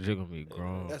 Wow, jit gonna be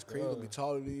grown. That's crazy. Gonna be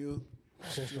taller than you.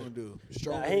 What you gonna do? Nah,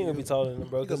 Stronger? he ain't gonna than be you? taller than him,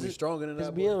 bro. You gonna 'cause be his- stronger than His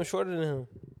that. boy? BM shorter than him.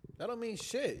 That don't mean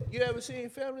shit. You ever seen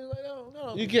families like that?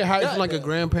 No, You get height from like a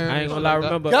grandparent. I ain't or gonna lie. something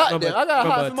like Remember, Goddamn, I got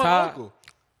remember height from my Ty- uncle.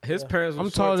 His parents I'm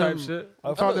was short taller type than- shit.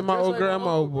 I'm taller than my Just old like grandma, uncle,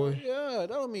 old boy. Yeah, that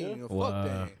don't mean a fuck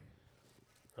Wow.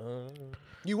 thing.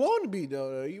 You want to be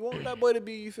though. You want that boy to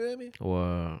be. You feel me?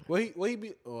 Wow. What he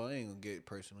be? Oh, I ain't gonna get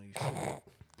personal. You feel me?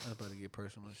 I'm about to get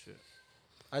personal and shit.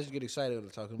 I just get excited when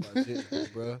talking about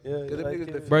jits, bro.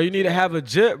 Bro, you need to have a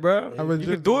jit, bro. You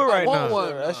can do it right now.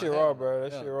 That shit raw, bro.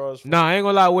 That shit raw as fuck. Nah, I ain't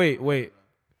gonna lie. Wait.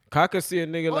 I can see a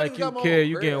nigga like you care.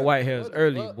 You getting white hairs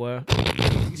early, boy.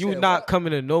 You not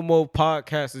coming to no more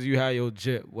podcasts as you have your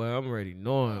jit, boy. I'm already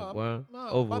knowing, boy.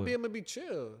 No, my BM would be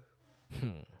chill.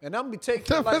 And I'm gonna be taking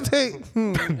care of you, feel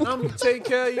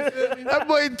me? That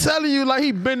boy telling you like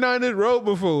he been down this road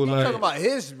before. He Like talking about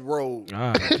his road. All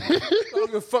right. I don't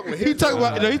give a fuck with his he talking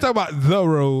road. about the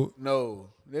road. No,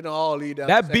 they don't all lead down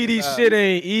That the same BD path. shit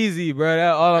ain't easy, bro.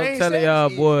 That all I I'm ain't telling say y'all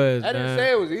it's easy. boys, I didn't man.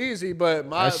 say it was easy, but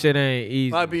That shit ain't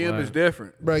easy. my BM boy. is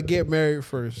different. Bro, get married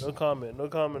first. No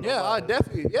comment. Yeah, I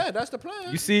definitely. Yeah, that's the plan.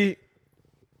 You see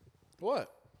What?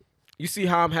 You see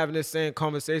how I'm having this same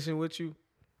conversation with you?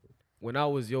 When I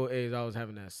was your age, I was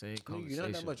having that same Nigga, conversation. you're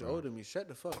not that much bro. older than me. Shut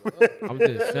the fuck up. I'm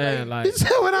just saying, like, He said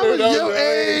when I was your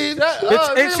age.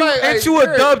 ain't you a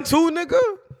dub too, nigga?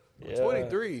 Yeah.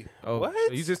 23. Oh, What?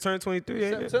 so you just turned 23,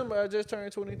 ain't it? September, I just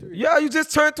turned 23. Yeah, you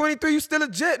just turned 23. You still a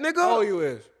jet, nigga. How old you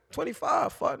is?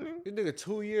 25, fuck nigga. This nigga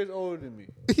 2 years older than me.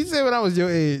 He said when I was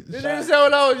your age. This nigga said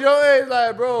when I was your age,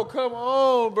 like, bro, come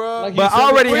on, bro. Like but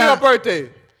I already when have your birthday.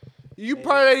 You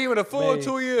probably ain't even a full May.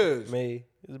 2 years. May.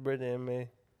 His birthday in May.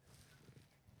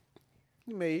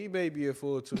 He may be a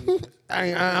full 2 years.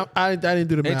 I didn't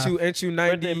do the math. Ain't you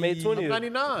 90? Birthday May 20th.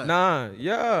 99. Nah,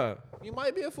 yeah. You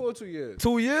might be a full 2 years.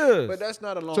 2 years. But that's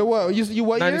not a long So what? You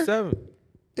what year? 97.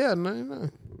 Yeah,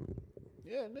 99.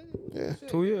 Yeah, nigga. Yeah.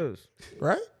 2 years.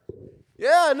 Right?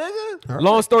 Yeah, nigga.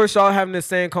 Long story short, having the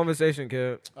same conversation,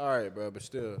 kid. All right, bro, but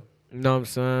still. You know what I'm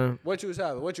saying? What you was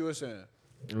having? What you was saying?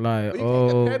 Like, But you can't oh.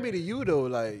 compare me to you, though.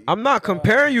 Like, I'm not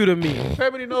comparing you to me.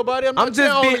 compare me to nobody. I'm I'm not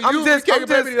just being, saying only you. You can't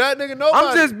compare me to that nigga, nobody.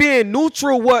 I'm just being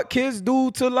neutral what kids do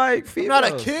to like I'm females.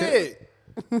 not a kid.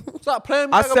 Stop playing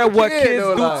me I like said I'm a what kid, kids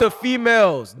though, do like. to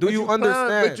females. Do But you playing-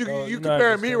 understand? But you you're not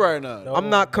comparing me right now. I'm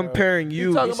not comparing you.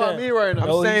 You talking about me right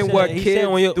now. I'm saying what he kids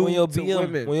saying when your, do when your to BM,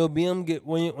 women. When your BM get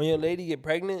when your lady get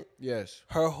pregnant, Yes.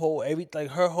 her whole everything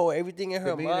in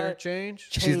her Demeanor mind change.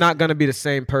 She's not gonna be the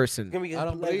same person. Gonna be I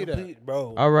don't like believe that. complete-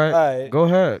 bro. All right, go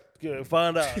ahead. Good,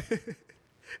 find out.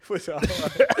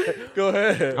 Go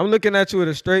ahead. I'm looking at you with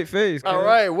a straight face. All kid.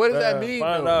 right. What does that Bruh, mean,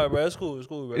 Find though? out, bro. It's cool. It's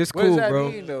cool, bro. It's What does cool, that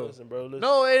bro. mean, though? Listen, bro. Listen.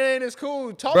 No, it ain't as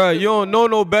cool. Talk Bro, to you me. don't know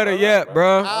no better yet,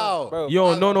 bro. How? Bro, You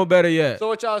don't know no better yet. So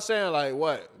what y'all saying? Like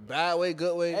what? Bad way,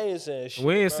 good I way? ain't saying shit.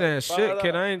 We ain't bro. saying Find shit,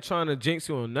 kid. out. I ain't trying to jinx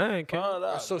you on nothing, kid. Find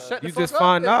out, So bro. shut the You fuck just up.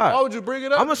 find then. out. Why would you bring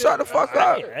it up? I'ma shut the fuck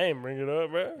up. I ain't bring it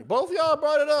up, bro. Both of y'all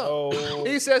brought it up. Oh.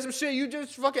 He said some shit. You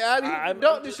just fucking added. You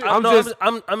dunked this shit.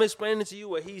 I'm explaining to you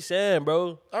what he's saying,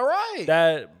 bro. All right.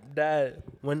 That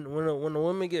when a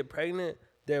woman get pregnant,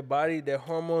 their body, their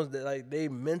hormones, they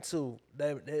mental,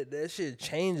 that shit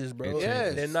changes, bro.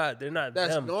 Yes. They're not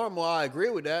That's them. normal. I agree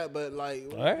with that. But like,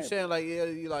 what Alright. you saying like, yeah,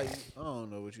 you like, I don't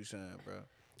know what you saying, bro.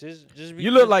 Just be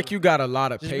You look gentle. like you got a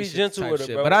lot of Just patience be gentle type with it,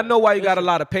 shit. bro. But I know why you got a Listen,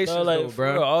 lot of patience, no, like, though, for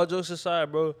real, bro. all jokes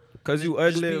aside, bro. Because you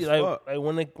Just ugly be, as like, fuck.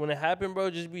 Like when it happened, bro,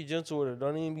 just be gentle with her.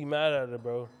 Don't even be mad at her,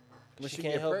 bro. When she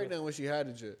can't get help pregnant, when she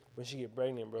had the shit. when she get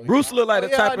pregnant, bro. Bruce look like the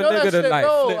type of nigga to like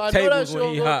flip tables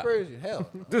when he hot. Crazy. Hell.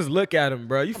 Just look at him,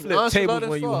 bro. You flip Nonchalant tables as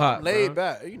when you fuck. hot, I'm laid bro.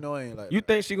 back. You know I ain't like You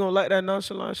think she gonna like that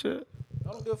nonchalant shit?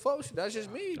 I don't give a fuck with you. That's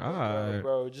just me. All right.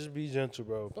 Bro, just be gentle,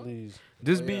 bro, please.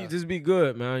 Just be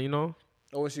good, man, you know?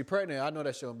 Or when she pregnant, I know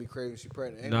that shit gonna be crazy when she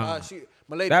pregnant. Ain't Nah.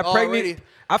 my lady That already,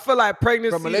 I feel like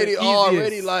pregnancy bro, my lady is already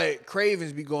easiest. like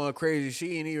cravings be going crazy.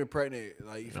 She ain't even pregnant.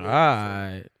 Like, you feel me?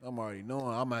 Alright. I'm already knowing.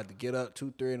 I'm gonna have to get up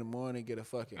 2-3 in the morning, get a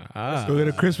fucking. Ah. Go get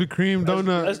a Krispy Kreme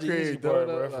donut. That's the easy part,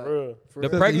 bro, for real. The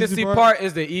That's the pregnancy easy part? part?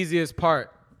 Is the easiest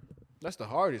part. That's the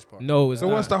hardest part. No, it's So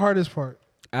not. what's the hardest part?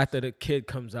 After the kid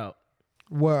comes out.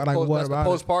 What like what That's the about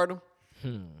it?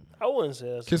 postpartum. I wouldn't say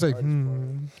that's Just the like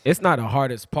hardest It's not the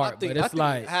hardest I part, think, but it's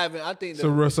like I think It's a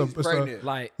rough- it's a- pregnant.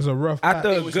 like it's a rough after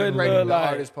patch. a when good she's pregnant, little the like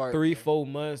hardest part. 3-4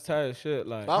 months type shit,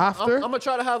 like After? I'm gonna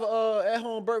try to have a at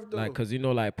home birth though. like cause you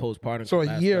know like postpartum. So can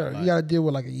a last year. for, like, You gotta deal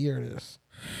with like a year of this.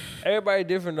 Everybody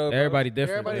different though. Bro. Everybody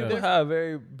different. Everybody yeah. People different. have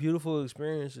very beautiful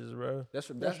experiences, bro. That's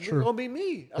true. gonna be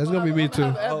me. That's gonna be me too.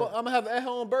 I'm gonna have at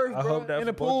home birth, I bro. hope that In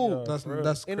the for both pool. y'all. That's real.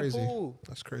 that's In the crazy. pool.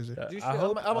 That's crazy. I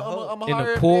hope. I'm In the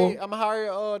hire pool? I'm gonna hire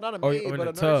not a Or maid, in but the a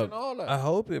nurse tub? and all that. I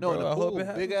hope it, No, bro. in the I pool, hope it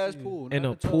happens. big ass to you. pool. In not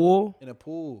a the tub. pool? In a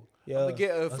pool. Yeah, I'm gonna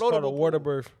get a that's called floatable a water pool.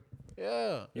 birth.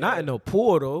 Yeah. Not in no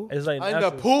pool though. It's like In the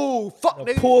natural. pool. Fuck The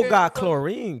nigga. pool Yeah, got fuck.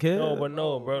 chlorine, kid. No, but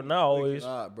no, bro. Not always.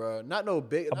 Nah, bro. Not no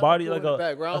big. A not body no like pool in the a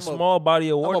background. small body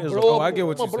of water. I'm is gonna blow. I get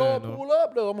what I'm you're gonna blow a saying, though. pool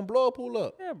up though. I'm gonna blow a pool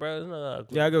up. Yeah, bro. It's not.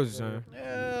 Yeah, I get what you're saying.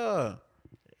 Yeah.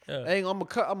 Yeah. Ain't I'm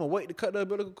gonna wait to cut the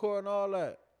umbilical cord and all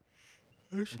that.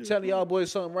 I'm telling y'all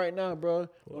boys something right now, bro.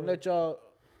 Don't let y'all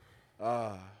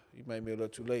You might be a little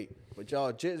too late. But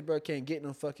y'all jits, bro, can't get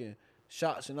them fucking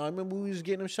shots. And I remember we was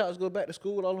getting them shots, go back to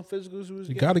school with all them physicals we was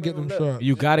You getting. gotta get them shots.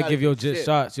 You gotta give your jit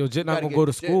shots. Your jit not gonna go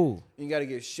to school. You gotta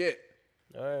get shit.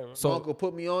 All right, man. So my uncle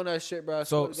put me on that shit, bro.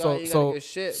 So get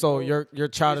shit, so bro. your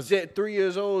child This is jet 3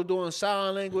 years old doing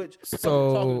sign language.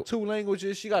 So talking 2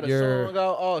 languages. She got a your- song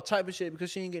out, all type of shit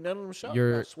because she ain't get none of them shots. I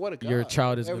your swear to God, your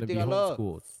child is gonna be everything I love.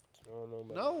 homeschooled.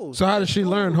 No. So how does she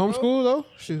learn? bro. Homeschool though?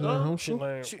 She learn She homeschool.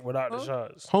 learned without the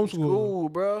shots. Homeschool. School,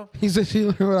 bro. He said she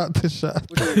learned without the shot.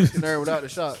 She learn without the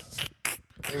shots.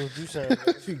 What you saying?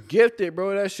 She gifted,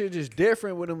 bro. That shit just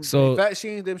different with them So-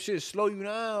 vaccines. Them shit slow you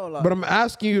down. Like, But I'm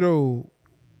asking you though.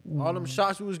 all them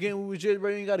shots we was getting, we was just, bro.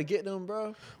 You ain't got to get them,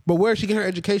 bro. But where she get her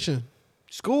education?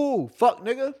 School, fuck,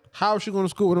 nigga. How is she going to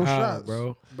school with them How, shots,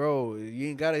 bro? Bro, you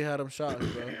ain't gotta have them shots,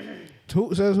 bro.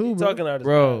 Who says who, bro? Talking out his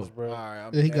Bro. ass, bro. All right,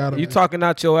 I'm Yeah, he glad. got him. You talking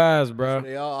out your ass, bro.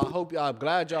 Y'all, I hope y'all. I'm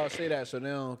glad y'all say that so they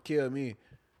don't kill me.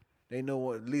 They know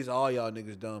what. At least all y'all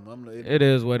niggas dumb. It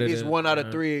is what At it least is. one out of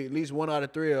man. 3. At least 1 out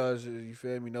of 3 of us. You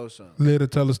feel me? Know something. Live to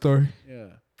tell a story. Yeah.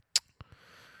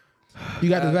 You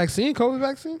got the vaccine, COVID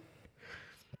vaccine?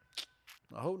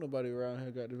 I hope nobody around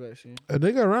here got the vaccine. A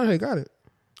nigga around here got it.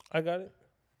 I got it.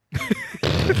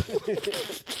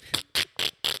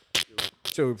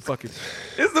 So fucking.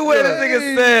 It's the way this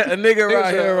nigga said a nigga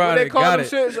right here What around they it call got them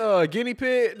it. shits? Guinea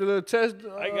pig. The little test.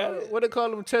 I got it. What they call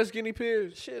them? Test guinea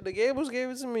pigs. Shit, the Gables gave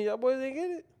it to me. Y'all boys didn't get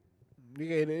it.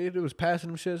 Nigga, it was passing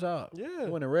them shits out. Yeah.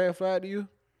 When a red flag to you.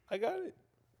 I got it.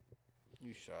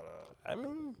 You shut up. I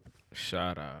mean,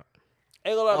 Shout out.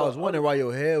 ain't gonna lie. I though. was wondering why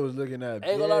your head was looking at.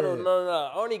 Ain't gonna lie though. big. No.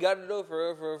 I only got it though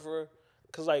for real.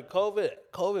 Cause like COVID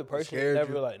personally scared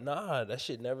never you? like that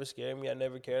shit never scared me. I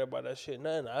never cared about that shit.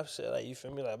 Nothing. I've said like you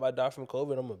feel me. Like if I die from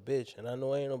COVID, I'm a bitch, and I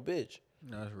know I ain't no bitch.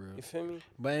 That's real. You feel me?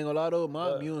 But I ain't gonna lie though,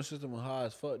 my immune system was high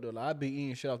as fuck though. Like, I be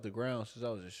eating shit off the ground since I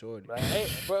was a shorty. Like,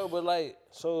 bro, but like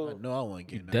so. I know I want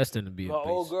to get that. Destined to be a My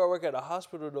old beast. girl work at the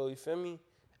hospital though. You feel me?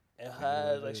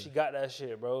 And like she got that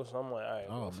shit, bro. So I'm like, all right,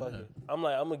 bro, fuck it. I'm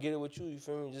like, I'm gonna get it with you. You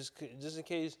feel me? Just in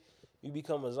case you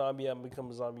become a zombie, I'm become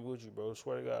a zombie with you, bro.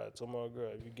 Swear to God, tell my old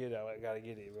girl, if you get it, I gotta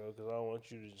get it, bro. Cause I don't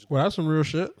want you to just. Well, that's some real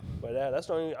shit. But that's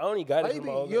the only. I only got it from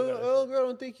my old girl. Your old girl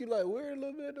don't think you like weird a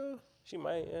little bit though. She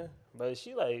might, yeah. But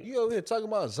she like You over here talking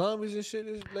about zombies and shit.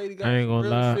 This lady got I ain't some gonna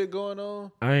real lie. shit going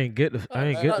on. I ain't get the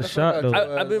not the shot fuck though.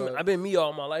 out I've been me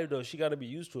all my life though. She gotta be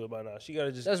used to it by now. She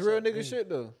gotta just. That's real accept nigga me shit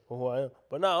though. for who I am.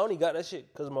 But nah, I only got that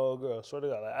shit because of my old girl. Swear to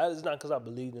God, like it's not because I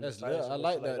believed in That's the science yeah, I or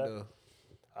like shit that though.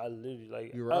 I literally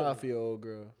like You ride for your old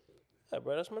girl. Yeah,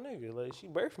 bro, that's my nigga. Like she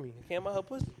birthed me. I came out her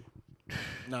pussy.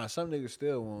 Nah, some niggas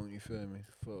still won't. You feel me?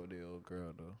 Fuck with their old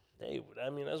girl though. Hey, I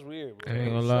mean that's weird, bro. I ain't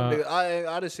gonna Some lie. niggas,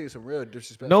 I just see some real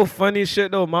disrespect. No funny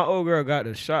shit though. My old girl got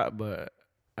the shot, but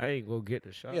I ain't gonna get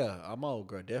the shot. Yeah, my old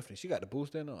girl definitely. She got the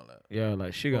booster and all that. Yeah,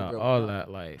 like she My got girl all was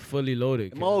that, like fully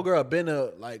loaded. And my old girl been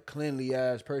a like cleanly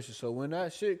ass person, so when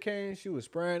that shit came, she was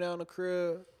spraying down the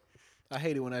crib. I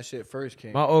hated when that shit first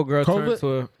came. My old girl turned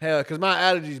to a Hell, cause my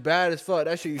allergies bad as fuck.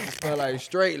 That shit used to smell like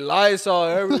straight Lysol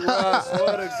everywhere. I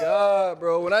swear to God,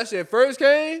 bro. When that shit first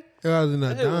came, It was in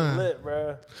that That shit was dime. lit,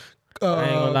 bro. I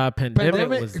ain't gonna lie, pandemic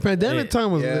was pandemic lit.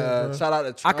 time was yeah. lit, bro. Shout out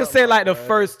to Trump. I could say like the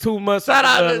first 2 months. Shout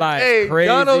out was, to like hey, crazy.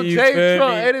 Donald you J. feel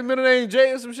Trump. me? Ain't his middle name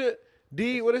J or some shit?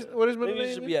 D. What is his middle Niggas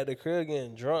used to name? be at the crib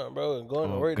getting drunk, bro, and going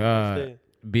to Oh work the next God, day.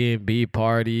 B&B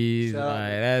parties, Shout out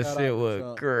like to- that shout shit out to was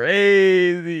Trump.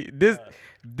 crazy.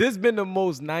 This been the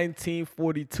most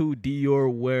 1942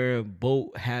 Dior wearing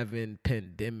boat having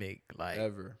pandemic like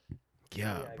Ever.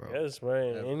 yeah, I bro. guess, bro.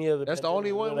 Any other That's the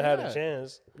only one we had a had.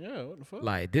 chance. Yeah, what the fuck?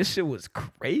 Like this shit was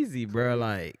crazy, bro.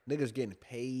 Like Niggas getting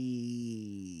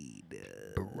paid.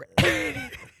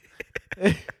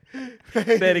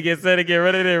 say it again,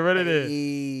 run it in.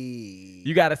 Paid.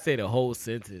 You gotta say the whole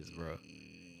sentence, bro.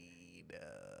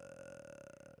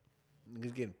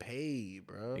 Niggas getting paid,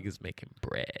 bro. Niggas making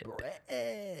bread.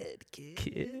 Bread, kid.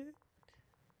 Kid.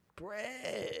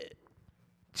 Bread.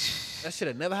 That should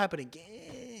have never happened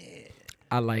again.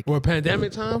 I like Well, it.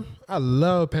 pandemic time, I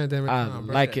love pandemic I time,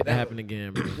 bro. like it to happen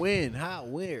again, bro. When? How?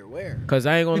 Where? Cause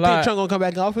I ain't You gonna think lie. Trump gonna come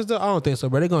back in office though? I don't think so,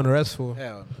 bro. They going to arrest for.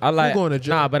 Hell. I like going to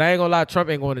jail. Nah, but I ain't gonna lie. Trump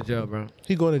ain't going to jail, bro.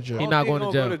 He going to jail. He I not don't going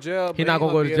think to he gonna go to jail, jail. He but not he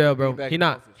gonna gonna go be to able jail, to be bro. back He in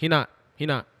not. office. He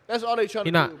not. That's all they trying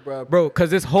He to not, do, bro. bro. Cause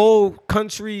this whole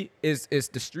country is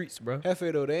the streets, bro.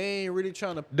 Hefe though, they ain't really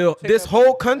trying to. This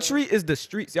whole country is the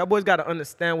streets. Y'all boys gotta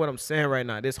understand what I'm saying right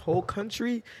now. This whole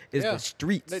country is Yeah. the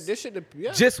streets. This shit,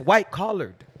 yeah. Just white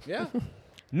collared. Yeah.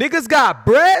 Niggas got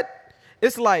bread.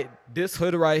 It's like this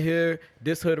hood right here,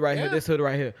 this hood right here, Yeah. this hood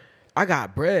right here. I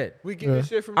got bread. We get this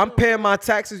shit from I'm them. paying my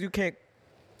taxes. You can't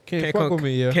Can't fuck with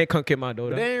me, yeah. Can't come get my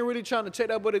daughter. They ain't really trying to take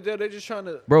that boy to jail. They just trying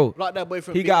to Bro, block that boy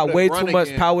from he being got able to way run too much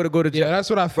again. power to go to jail. Yeah, that's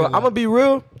what I feel. Bro, I'm gonna be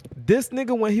real. This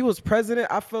nigga, when he was president,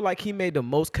 I feel like he made the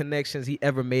most connections he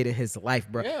ever made in his life,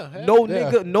 bro. Yeah, no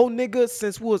yeah. nigga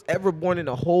since we was ever born in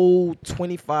the whole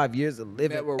 25 years of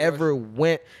living Never ever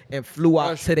went and flew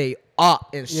out to they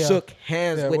op and Yeah. shook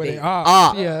hands Yeah, with with they they op.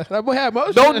 op. Yeah, that boy had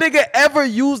motion. No nigga ever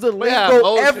used the had lingo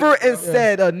motion, ever and bro.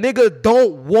 said a nigga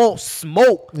don't want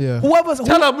smoke. Yeah.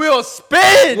 Tell him we'll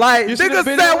spin. Like You see the nigga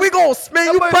video? said we gonna spin. You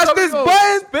Somebody press tell me this we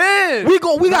button.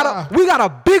 Spin. We got a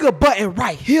bigger button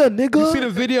right here, nigga. You see the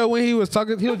video when he was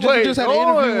talking? He just had an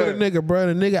interview with a nigga, bro.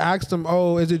 And the nigga asked him,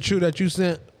 "Oh, is it true that you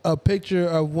sent a picture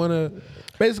of one of,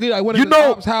 basically like one of the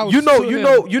cops' house? You to him?"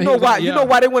 know And he was why? like, You yeah. know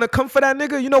why they want to come for that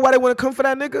nigga? You know why they want to come for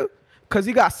that nigga? Cause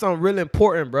he got something real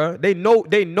important, bro. They know.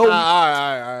 All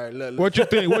right. Look. What you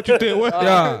think? What you think? What?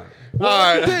 Yeah.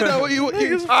 All You think, though?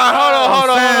 Hold on. hold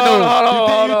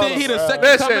on. You think he the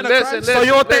second coming of Christ? So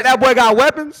you don't think that boy got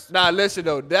weapons? Nah, listen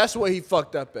though. That's what he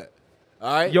fucked up at.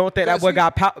 All right. You don't think that boy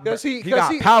got power? He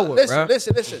got power, listen, bro.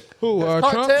 Listen. Who?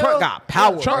 Cartel, Trump got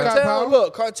power. Trump got power.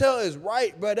 Look, Cartel is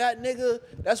right, bro. That nigga,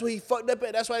 that's what he fucked up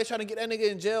at. That's why they trying to get that nigga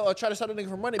in jail or try to stop that nigga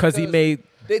from running. Cause he made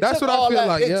They That's took what I all feel that,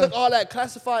 like, They yeah. took all that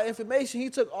classified information. He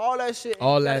took all that shit. and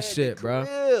All got that it in shit, the bro.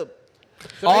 crib.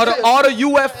 So all they the said- all the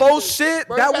UFO shit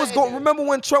Bro, that he was got going. it. Remember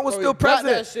when Trump was Bro, still he got that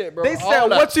president? shit, bro. They All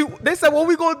said that. They said what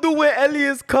we gonna do when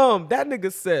aliens come? That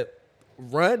nigga said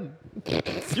run.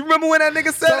 You remember when that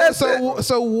nigga said that shit?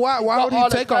 So why would he all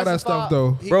the take all that stuff classified-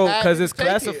 though? He Bro, had because to it's take it.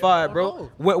 classified, I bro.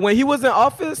 don't know. When he was in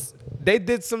office, they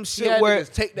did some had shit to where,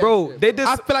 just take that bro, shit, they did.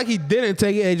 I feel like he didn't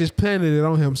take it and just planted it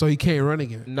on him so he can't run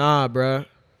again. Nah, bro.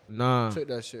 Nah. Took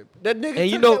that shit. That nigga And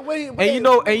you took know- that when and you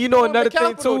know stormed another the thing,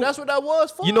 Capitol. too. That's what that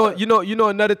was for. You know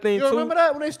another thing You too. remember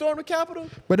that when they stormed the Capitol?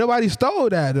 But nobody stole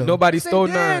that though. Nobody Yes, they stole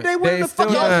did. none. They wanted ain't to steal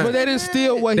fuck y'all, none. But they didn't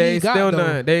steal what They he ain't got steal though.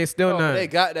 none. They ain't steal Oh, none. they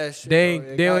got that shit. They bro.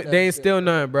 ain't got that they ain't shit. steal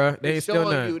none, bro. They ain't steal showing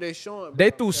none. you, they showing. They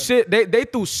bro. threw shit. They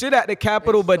threw shit at the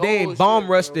Capitol, but they ain't stole bomb shit,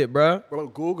 rushed bro. it, bro. Bro,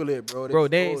 Google it, bro. Bro,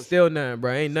 they ain't stole steal nothing,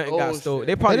 bro. Ain't nothing got Stole stole. shit.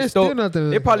 They probably didn't stole. steal nothing.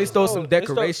 They probably stole some They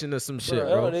stole- decoration or some shit, Bro,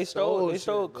 bro. they stole shit,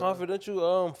 bro.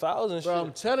 confidential files and Bro, I'm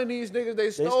shit. telling these niggas they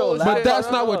stole. stole shit. But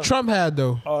that's not bro. what Trump had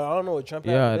though. Oh, I don't know what Trump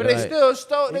had. Yeah, But they Right. still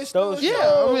stole. They They stole still shit.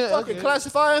 stole I mean, fucking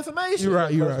classified information. You're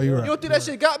right. You don't think that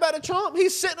shit got back to Trump?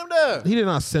 He's sitting them there. He did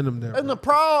not send him there. And the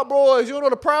Proud Boys. You don't know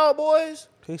the Proud Boys?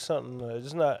 He's something there.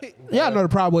 Just not. Yeah, I know the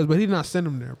Proud Boys, but he did not send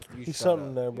him there. He's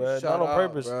something there, bro. Shut Not on up,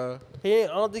 purpose. bro. He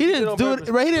ain't. I don't think He did didn't on do purpose.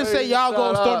 it. Bro, he didn't say y'all Shut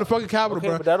gonna storm up. the fucking Capitol, Okay,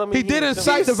 bro. but that don't mean He he did didn't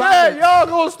incite He the said violence. y'all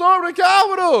gonna storm the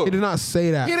Capitol. He did not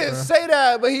say that. He didn't bro. say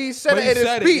that, but he said But it in his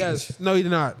said speech. Yes. No, he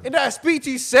did not. In that speech,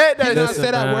 he said that. He did not Listen,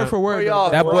 say that man. word for word. Bro, though. y'all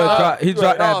That boy fried. dropped. He Bro,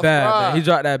 dropped that y'all bad, man. fried. He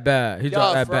dropped that bad. He dropped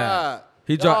Y'all that bad. fried.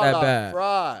 He dropped Y'all that are bad.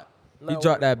 fried. He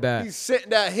dropped that He bad. sent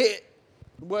that hit.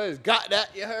 Boys got that.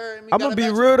 You heard me? I'm Got gonna it be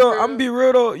back to real the though. crib. I'm gonna be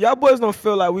real though. Y'all boys don't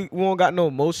feel like we don't got no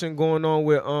motion going on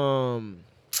with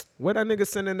where that nigga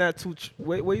sending that to?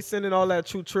 Where he sending all that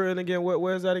true trillion again?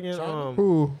 Where's that again?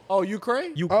 Who? Oh,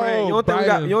 Ukraine? Ukraine. Oh, you don't think we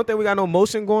got? Biden. You don't think we got no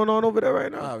motion going on over there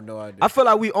right now? I have no idea. I feel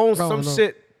like we own I don't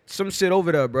know. some shit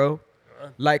over there, bro.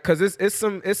 Like, cause it's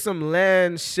some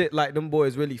land shit like them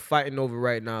boys really fighting over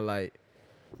right now. Like,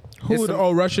 Who? it's The, some-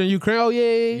 oh, Russia and Ukraine. Oh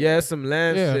yeah. yeah, it's some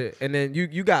land Yeah. shit, and then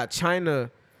you got China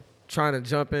trying to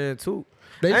jump in too.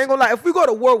 They I ain't gonna lie. If we go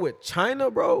to war with China,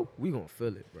 bro, we gonna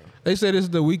feel it, bro. They say this is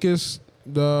the weakest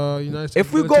the United States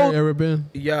If we military go- ever been.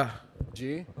 Yeah,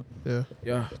 G? Yeah.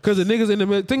 yeah, Because the niggas in the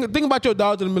military. Think about your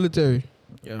dogs in the military.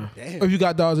 yeah. Damn. If you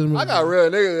got dogs in the I military. got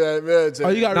real niggas in the military. Oh,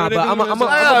 you got Nah, real but niggas I'm in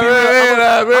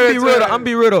the military? be real. I'm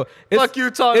be real though. Fuck you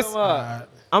talking about.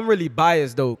 I'm really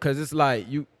biased though, cause it's like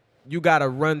you gotta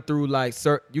run through like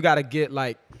you gotta get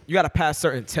like you gotta pass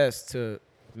certain tests to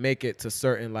make it to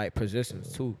certain like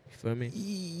positions too. You feel me?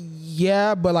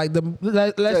 Yeah, but like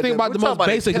let's think about the most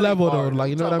basic level though. Like,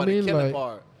 you know what I mean? Like,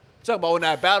 talk about on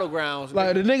that battlegrounds.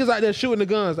 like the niggas out there shooting the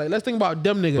guns. Like, let's think about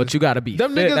them niggas. But you gotta be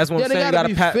Them fit. niggas- That's what yeah, I'm they saying. You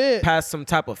gotta gotta be fit. pass some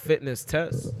type of fitness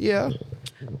test. Yeah.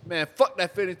 Man, fuck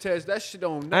that fitness test. That shit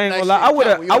don't. I ain't that gonna lie. shit I would've-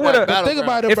 count when you I on that would've- battleground. Think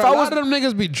about it, If bro. I A was- lot of them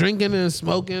niggas be drinking and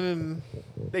smoking and.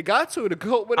 They got to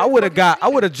cope with it. I would have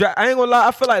I ain't gonna lie.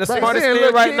 I feel like the Right. smartest Saying thing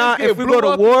little right kids now, get if we blew go to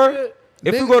up and war, shit.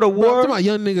 if we Niggas- go to bro, I'm talking war, about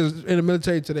young niggas in the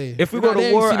military today. if we You know, go they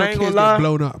to war, see no I ain't kids gonna get lie.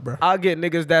 blown up, bro. I'll get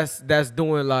niggas that's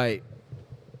doing like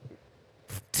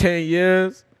 10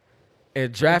 years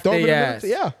and draft Throw them in their the ass.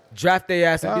 military, yeah. Draft their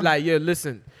ass and be Yeah. like, yeah,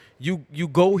 listen, you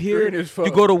go here, Green as fuck.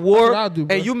 you go to That's war, what I'll do,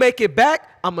 bro. and you make it back,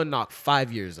 I'm gonna knock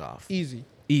 5 years off. Easy.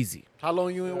 Easy. How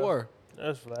long you in war?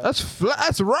 That's flat. That's flat.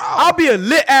 That's raw. I'll be a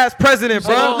lit ass president,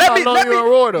 bro. How long you on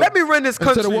war, though? let me run this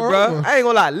Until the country, war bro. over. I ain't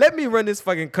gonna lie. Let me run this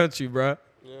fucking country, bro.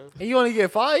 And you only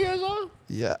get 5 years off?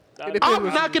 Yeah. It depends I'm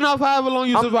what knocking off however long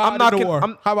you I'm survived in knocking- the war.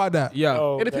 I'm- How about that?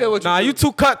 Yeah. It depends what you Nah, do. you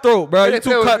too cutthroat, bro. It You too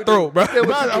depends what you do. cutthroat, bro. It depends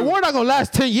Bro, what you a do. war not gonna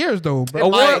last 10 years though, bro. A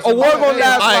war gonna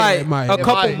last It might. like a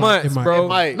couple might. months, bro. It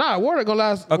might. Nah, a war not gonna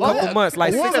last. A couple months,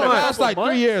 like a war 6 gonna months. last like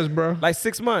 3 years, bro. Like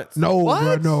 6 months. No, What?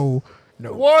 bro, no.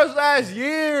 Wars last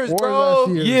years, Wars bro.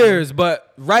 last Years,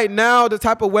 but right now the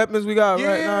type of weapons we got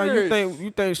right now, you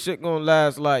Years. think shit gonna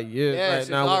last like years Yes, right it's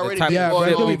now with the already type been Yeah, of bro. going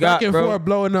shit It's we on. got, back and bro. forth,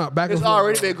 blowing up. Back and It's forth.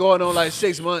 already been going on like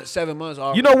 6 months, 7 months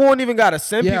already. You know we won't even gotta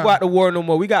send Yeah. people out to war no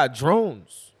more. We got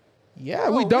drones. Yeah,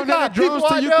 Bro, we we donated got drones people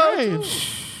to out there, Ukraine. too.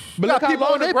 But got look how people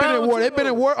long on the they've been in ground, war. too, They've been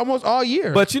in though. war almost all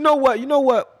year. But you know what? You know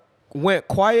what went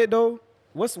quiet though?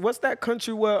 What's that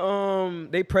country where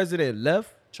they president left?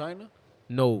 China?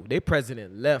 No, they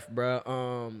president left,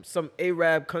 bruh. Some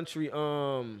Arab country.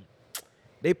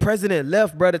 They president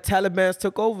left, bruh. The Taliban's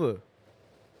took over.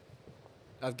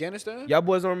 Afghanistan? Y'all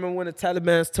boys don't remember when the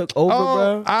Taliban's took over,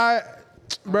 oh,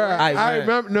 bruh? I Iran.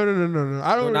 remember. No.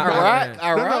 I don't not remember.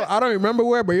 Iran. No, I don't remember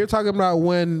where. But you're talking about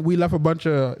when we left a bunch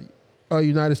of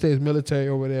United States military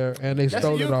over there and they That's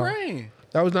stole in it all. Ukraine.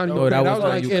 That was not No, Ukraine. that That was was not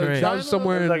like Ukraine. that was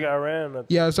somewhere It's in like Iran.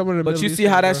 yeah, somewhere in the But Middle you East, see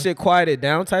how that bro. shit quieted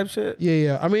down type shit?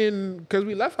 Yeah. I mean, because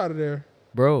we left out of there.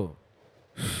 Bro,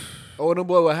 Oh, them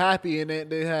boy were happy and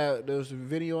they had there was a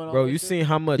video and all bro, that you shit. seen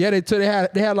how much? Yeah,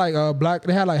 they had like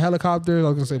helicopters. I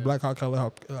was gonna say Black Hawk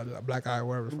Black Eye,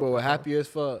 whatever. Them boy were happy as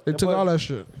fuck. They took all that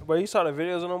shit. But you saw the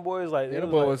videos of them boys, like, Yeah, they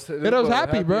them was boy like, was, They was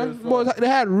happy, bro. as fuck. Boys, they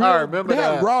had real, I remember they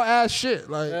had that. raw ass shit.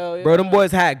 Like, Hell yeah. Bro, them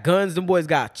boys had guns. Them boys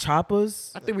got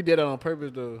choppers. I think we did that on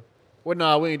purpose though. Well,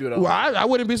 nah, we ain't do that. well, I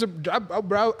wouldn't be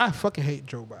bro. I fucking hate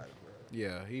Joe Biden.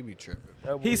 Yeah, he be tripping.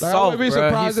 He's Like, I soft, wouldn't be bro.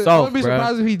 surprised. He's I soft, wouldn't be bro.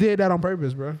 surprised if he did that on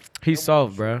purpose, bro. He's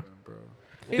soft, bro.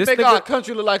 He This make nigga- our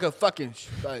country look like a fucking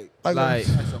Like,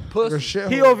 some pussy. shit.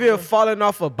 he over here falling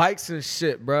off of bikes and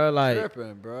shit, bro. Like,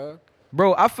 Tripping, bro.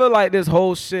 bro, I feel like this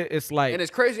whole shit is like, And it's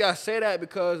crazy I say that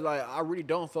because like I really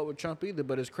don't fuck with Trump either,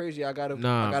 but it's crazy I gotta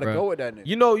nah, bro. go with that nigga.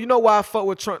 You know why I fuck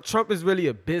with Trump? Trump is really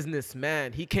a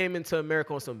businessman. He came into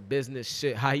America on some business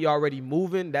shit. How he already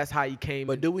moving, that's how he came.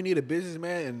 But do we need a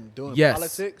businessman and doing yes,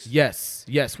 politics?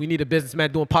 yes. We need a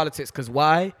businessman doing politics. Cause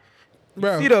why?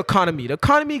 Bro, See the economy. The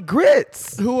economy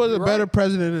grits. who was a better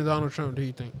president than Donald Trump? Do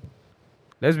you think?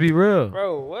 Let's be real.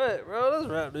 bro, what? Bro, let's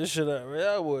wrap this shit up, man.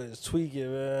 That boy's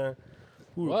tweaking, man.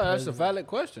 Who the Well, that's a president? valid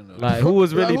question though. Like, who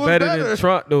was really Who was better better? than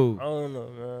Trump, I though? don't know,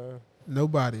 man.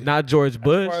 Nobody. Not George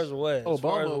Bush. As far as what? As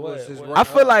far as Obama what? was his What? right- I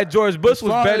feel like George Bush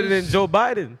was far better as- than Joe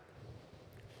Biden.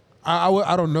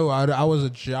 I don't know. I was a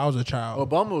child.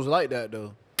 Obama was like that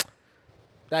though.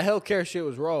 That healthcare shit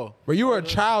was raw. But you were a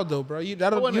child though, bro. You I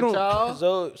don't. wasn't You a don't.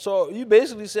 child. So you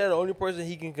basically said the only person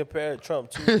he can compare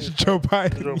Trump to It's is Joe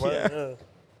Biden. Joe Yeah. Biden.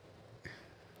 Yeah.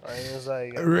 Like, it's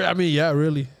like, I mean, yeah,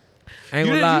 really. I ain't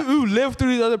You, gonna lie. didn't, you lived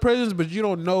through these other presidents, but you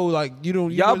don't know, like, you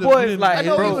don't. Y'all you boys, didn't- like, I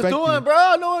know what he bro, was affect doing, you. bro.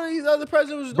 I know what these other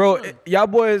presidents was Bro, doing. y'all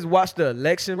boys watched the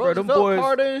election, bro. Them Roosevelt, boys,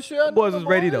 Carter and shit. I them know boys them was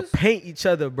ready to boys. paint each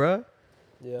other, bro.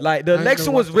 yeah. Like the I ain't election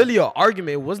gonna was watch really an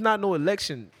argument. It was not no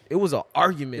election. It was an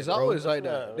argument. It's bro. always like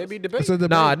that. They be debating. It's a debate.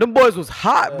 Nah, them boys was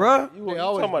hot, bro. You They talking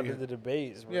always about be. the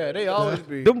debates, bro. Yeah, they always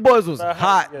be. Them boys was Nah,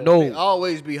 hot. yeah. They No,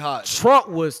 always be hot. Trump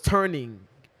was turning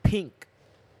pink.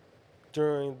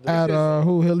 During the At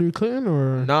who, Hillary Clinton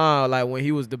or? Nah, like when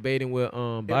he was debating with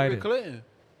Hillary Biden. Clinton.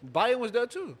 Biden was there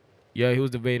too. Yeah, he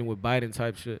was debating with Biden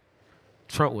type shit.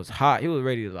 Trump was hot. He was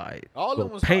ready to like All of go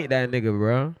them was paint that nigga,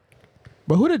 bro.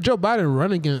 But who did Joe Biden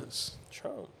run against?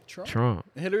 Trump.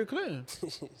 Hillary Clinton.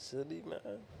 Silly, man.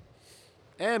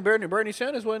 And Bernie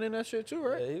Sanders wasn't in that shit too,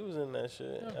 right? Yeah, he was in that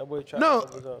shit. That boy tried No, to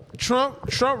fuck us up.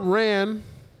 Trump ran,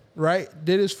 right?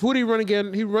 Who did he run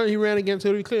again? He ran against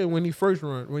Hillary Clinton when he first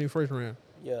ran,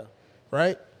 Yeah.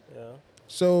 right? Yeah.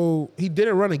 So he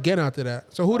didn't run again after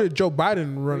that. So who did Joe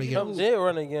Biden run Trump against? did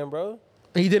run again, bro.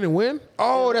 And he didn't win?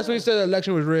 Oh, that's when he said the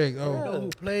election was rigged. Oh, Who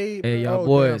played? Hey, y'all Oh,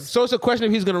 boys. damn. So it's a question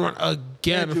if he's gonna run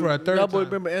again for a third Y'all boy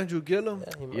time. remember Andrew Gillum?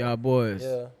 Y'all boys.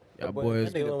 Yeah. Y'all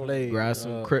boys. That nigga played. Grab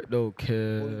some crypto,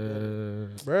 kid.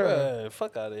 Bruh. Bruh,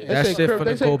 fuck out of here. That say shit crypto-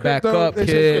 they finna say go back crypto- up, they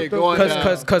say kid. crypto going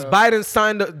down, Cause Biden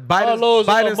signed All those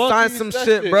Biden signed monkeys, some that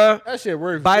shit, bruh. That shit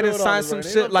worth Biden $0 signed some right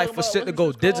there. shit You know like what for I'm shit to talking go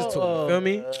about? What's it digital. called? Feel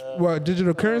me? What,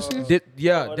 digital currencies? that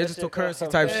Digital shit currency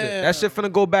got type some- shit. That shit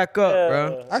finna go back up,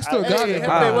 bruh. I still got Hey, it.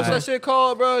 hey, what's that shit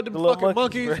called, bro? The little fucking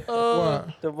monkeys, monkeys. What?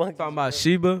 The monkeys. Talking about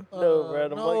Shiba. No, bro.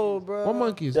 The No, monkeys. bro. What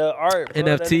monkeys? The art. Bro,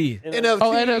 NFT. NFT.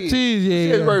 Oh, NFTs, yeah,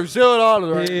 Shit yeah. worth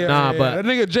 $0 right Yeah, Nah, yeah. but that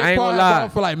nigga I Jake ain't Paul gonna had lie.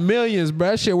 bought for like millions, bro.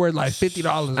 That shit worth like $50.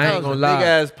 I ain't That was gonna a lie. big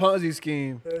ass Ponzi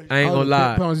scheme. I ain't gonna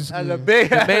lie. Ponzi That's a scheme.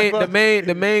 big ass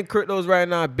The main cryptos right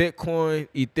now, Bitcoin,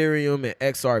 Ethereum, and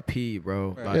XRP,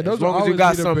 bro. Like, Yeah, those as long will as you always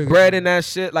got be the some biggest bread ones. in that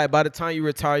shit, like by the time you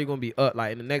retire, you're gonna be up.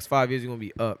 Like in the next 5 years, you're gonna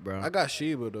be up, bro. I got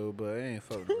Shiba though, but I ain't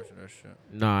fucking with that shit.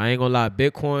 Nah, I ain't gonna lie.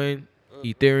 Bitcoin,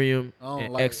 Ethereum, I don't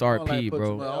and like- I XRP, don't like put too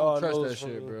bro. much- I don't trust that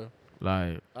shit, bro.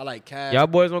 Like, I like cash. y'all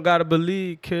boys don't gotta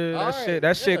believe, kid. All That right, shit, that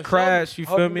yeah, shit show crash. me. You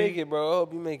Hope feel you me? make it, bro. I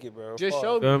hope you make it, bro. Just Fuck.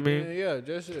 show me. Feel me? man. Yeah,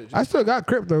 just I still got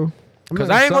crypto. Cause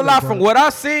I ain't gonna lie, from what I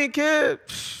seen, kid,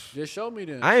 just show me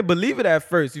then. I ain't believe it at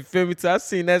first. You feel me? Till I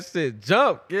seen that shit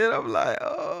jump, kid. I'm like,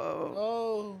 oh,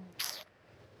 Oh,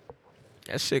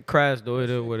 that shit crashed though. It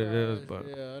is what it is, but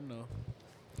yeah, I know.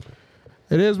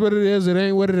 It is what it is. It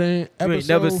ain't what it ain't. you ain't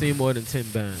never Episode- seen more than 10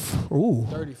 bands. Ooh.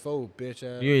 34, bitch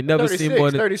ass. You ain't never seen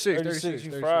more than 36. 36,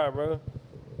 you fried, bro.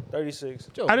 36.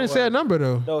 I didn't say a number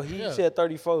though. No, he said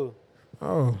 34.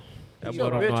 Oh. That Yo, boy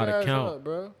don't bitch know how to ass count. up,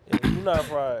 bro. Yeah, you not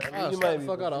fried. I mean, I'll you slap might the be.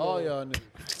 fuck out of all y'all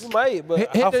niggas. You might, but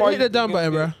Hit how far the you done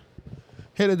button, bro.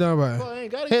 Hit the done Bro, I button.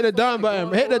 ain't gotta Hit get the done fucking button.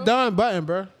 going Hit the on, done button,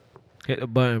 bro. Hit the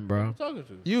button, bro. Talking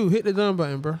to You hit the done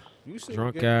button, bro. you.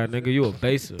 Drunk ass nigga, you a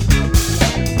basic.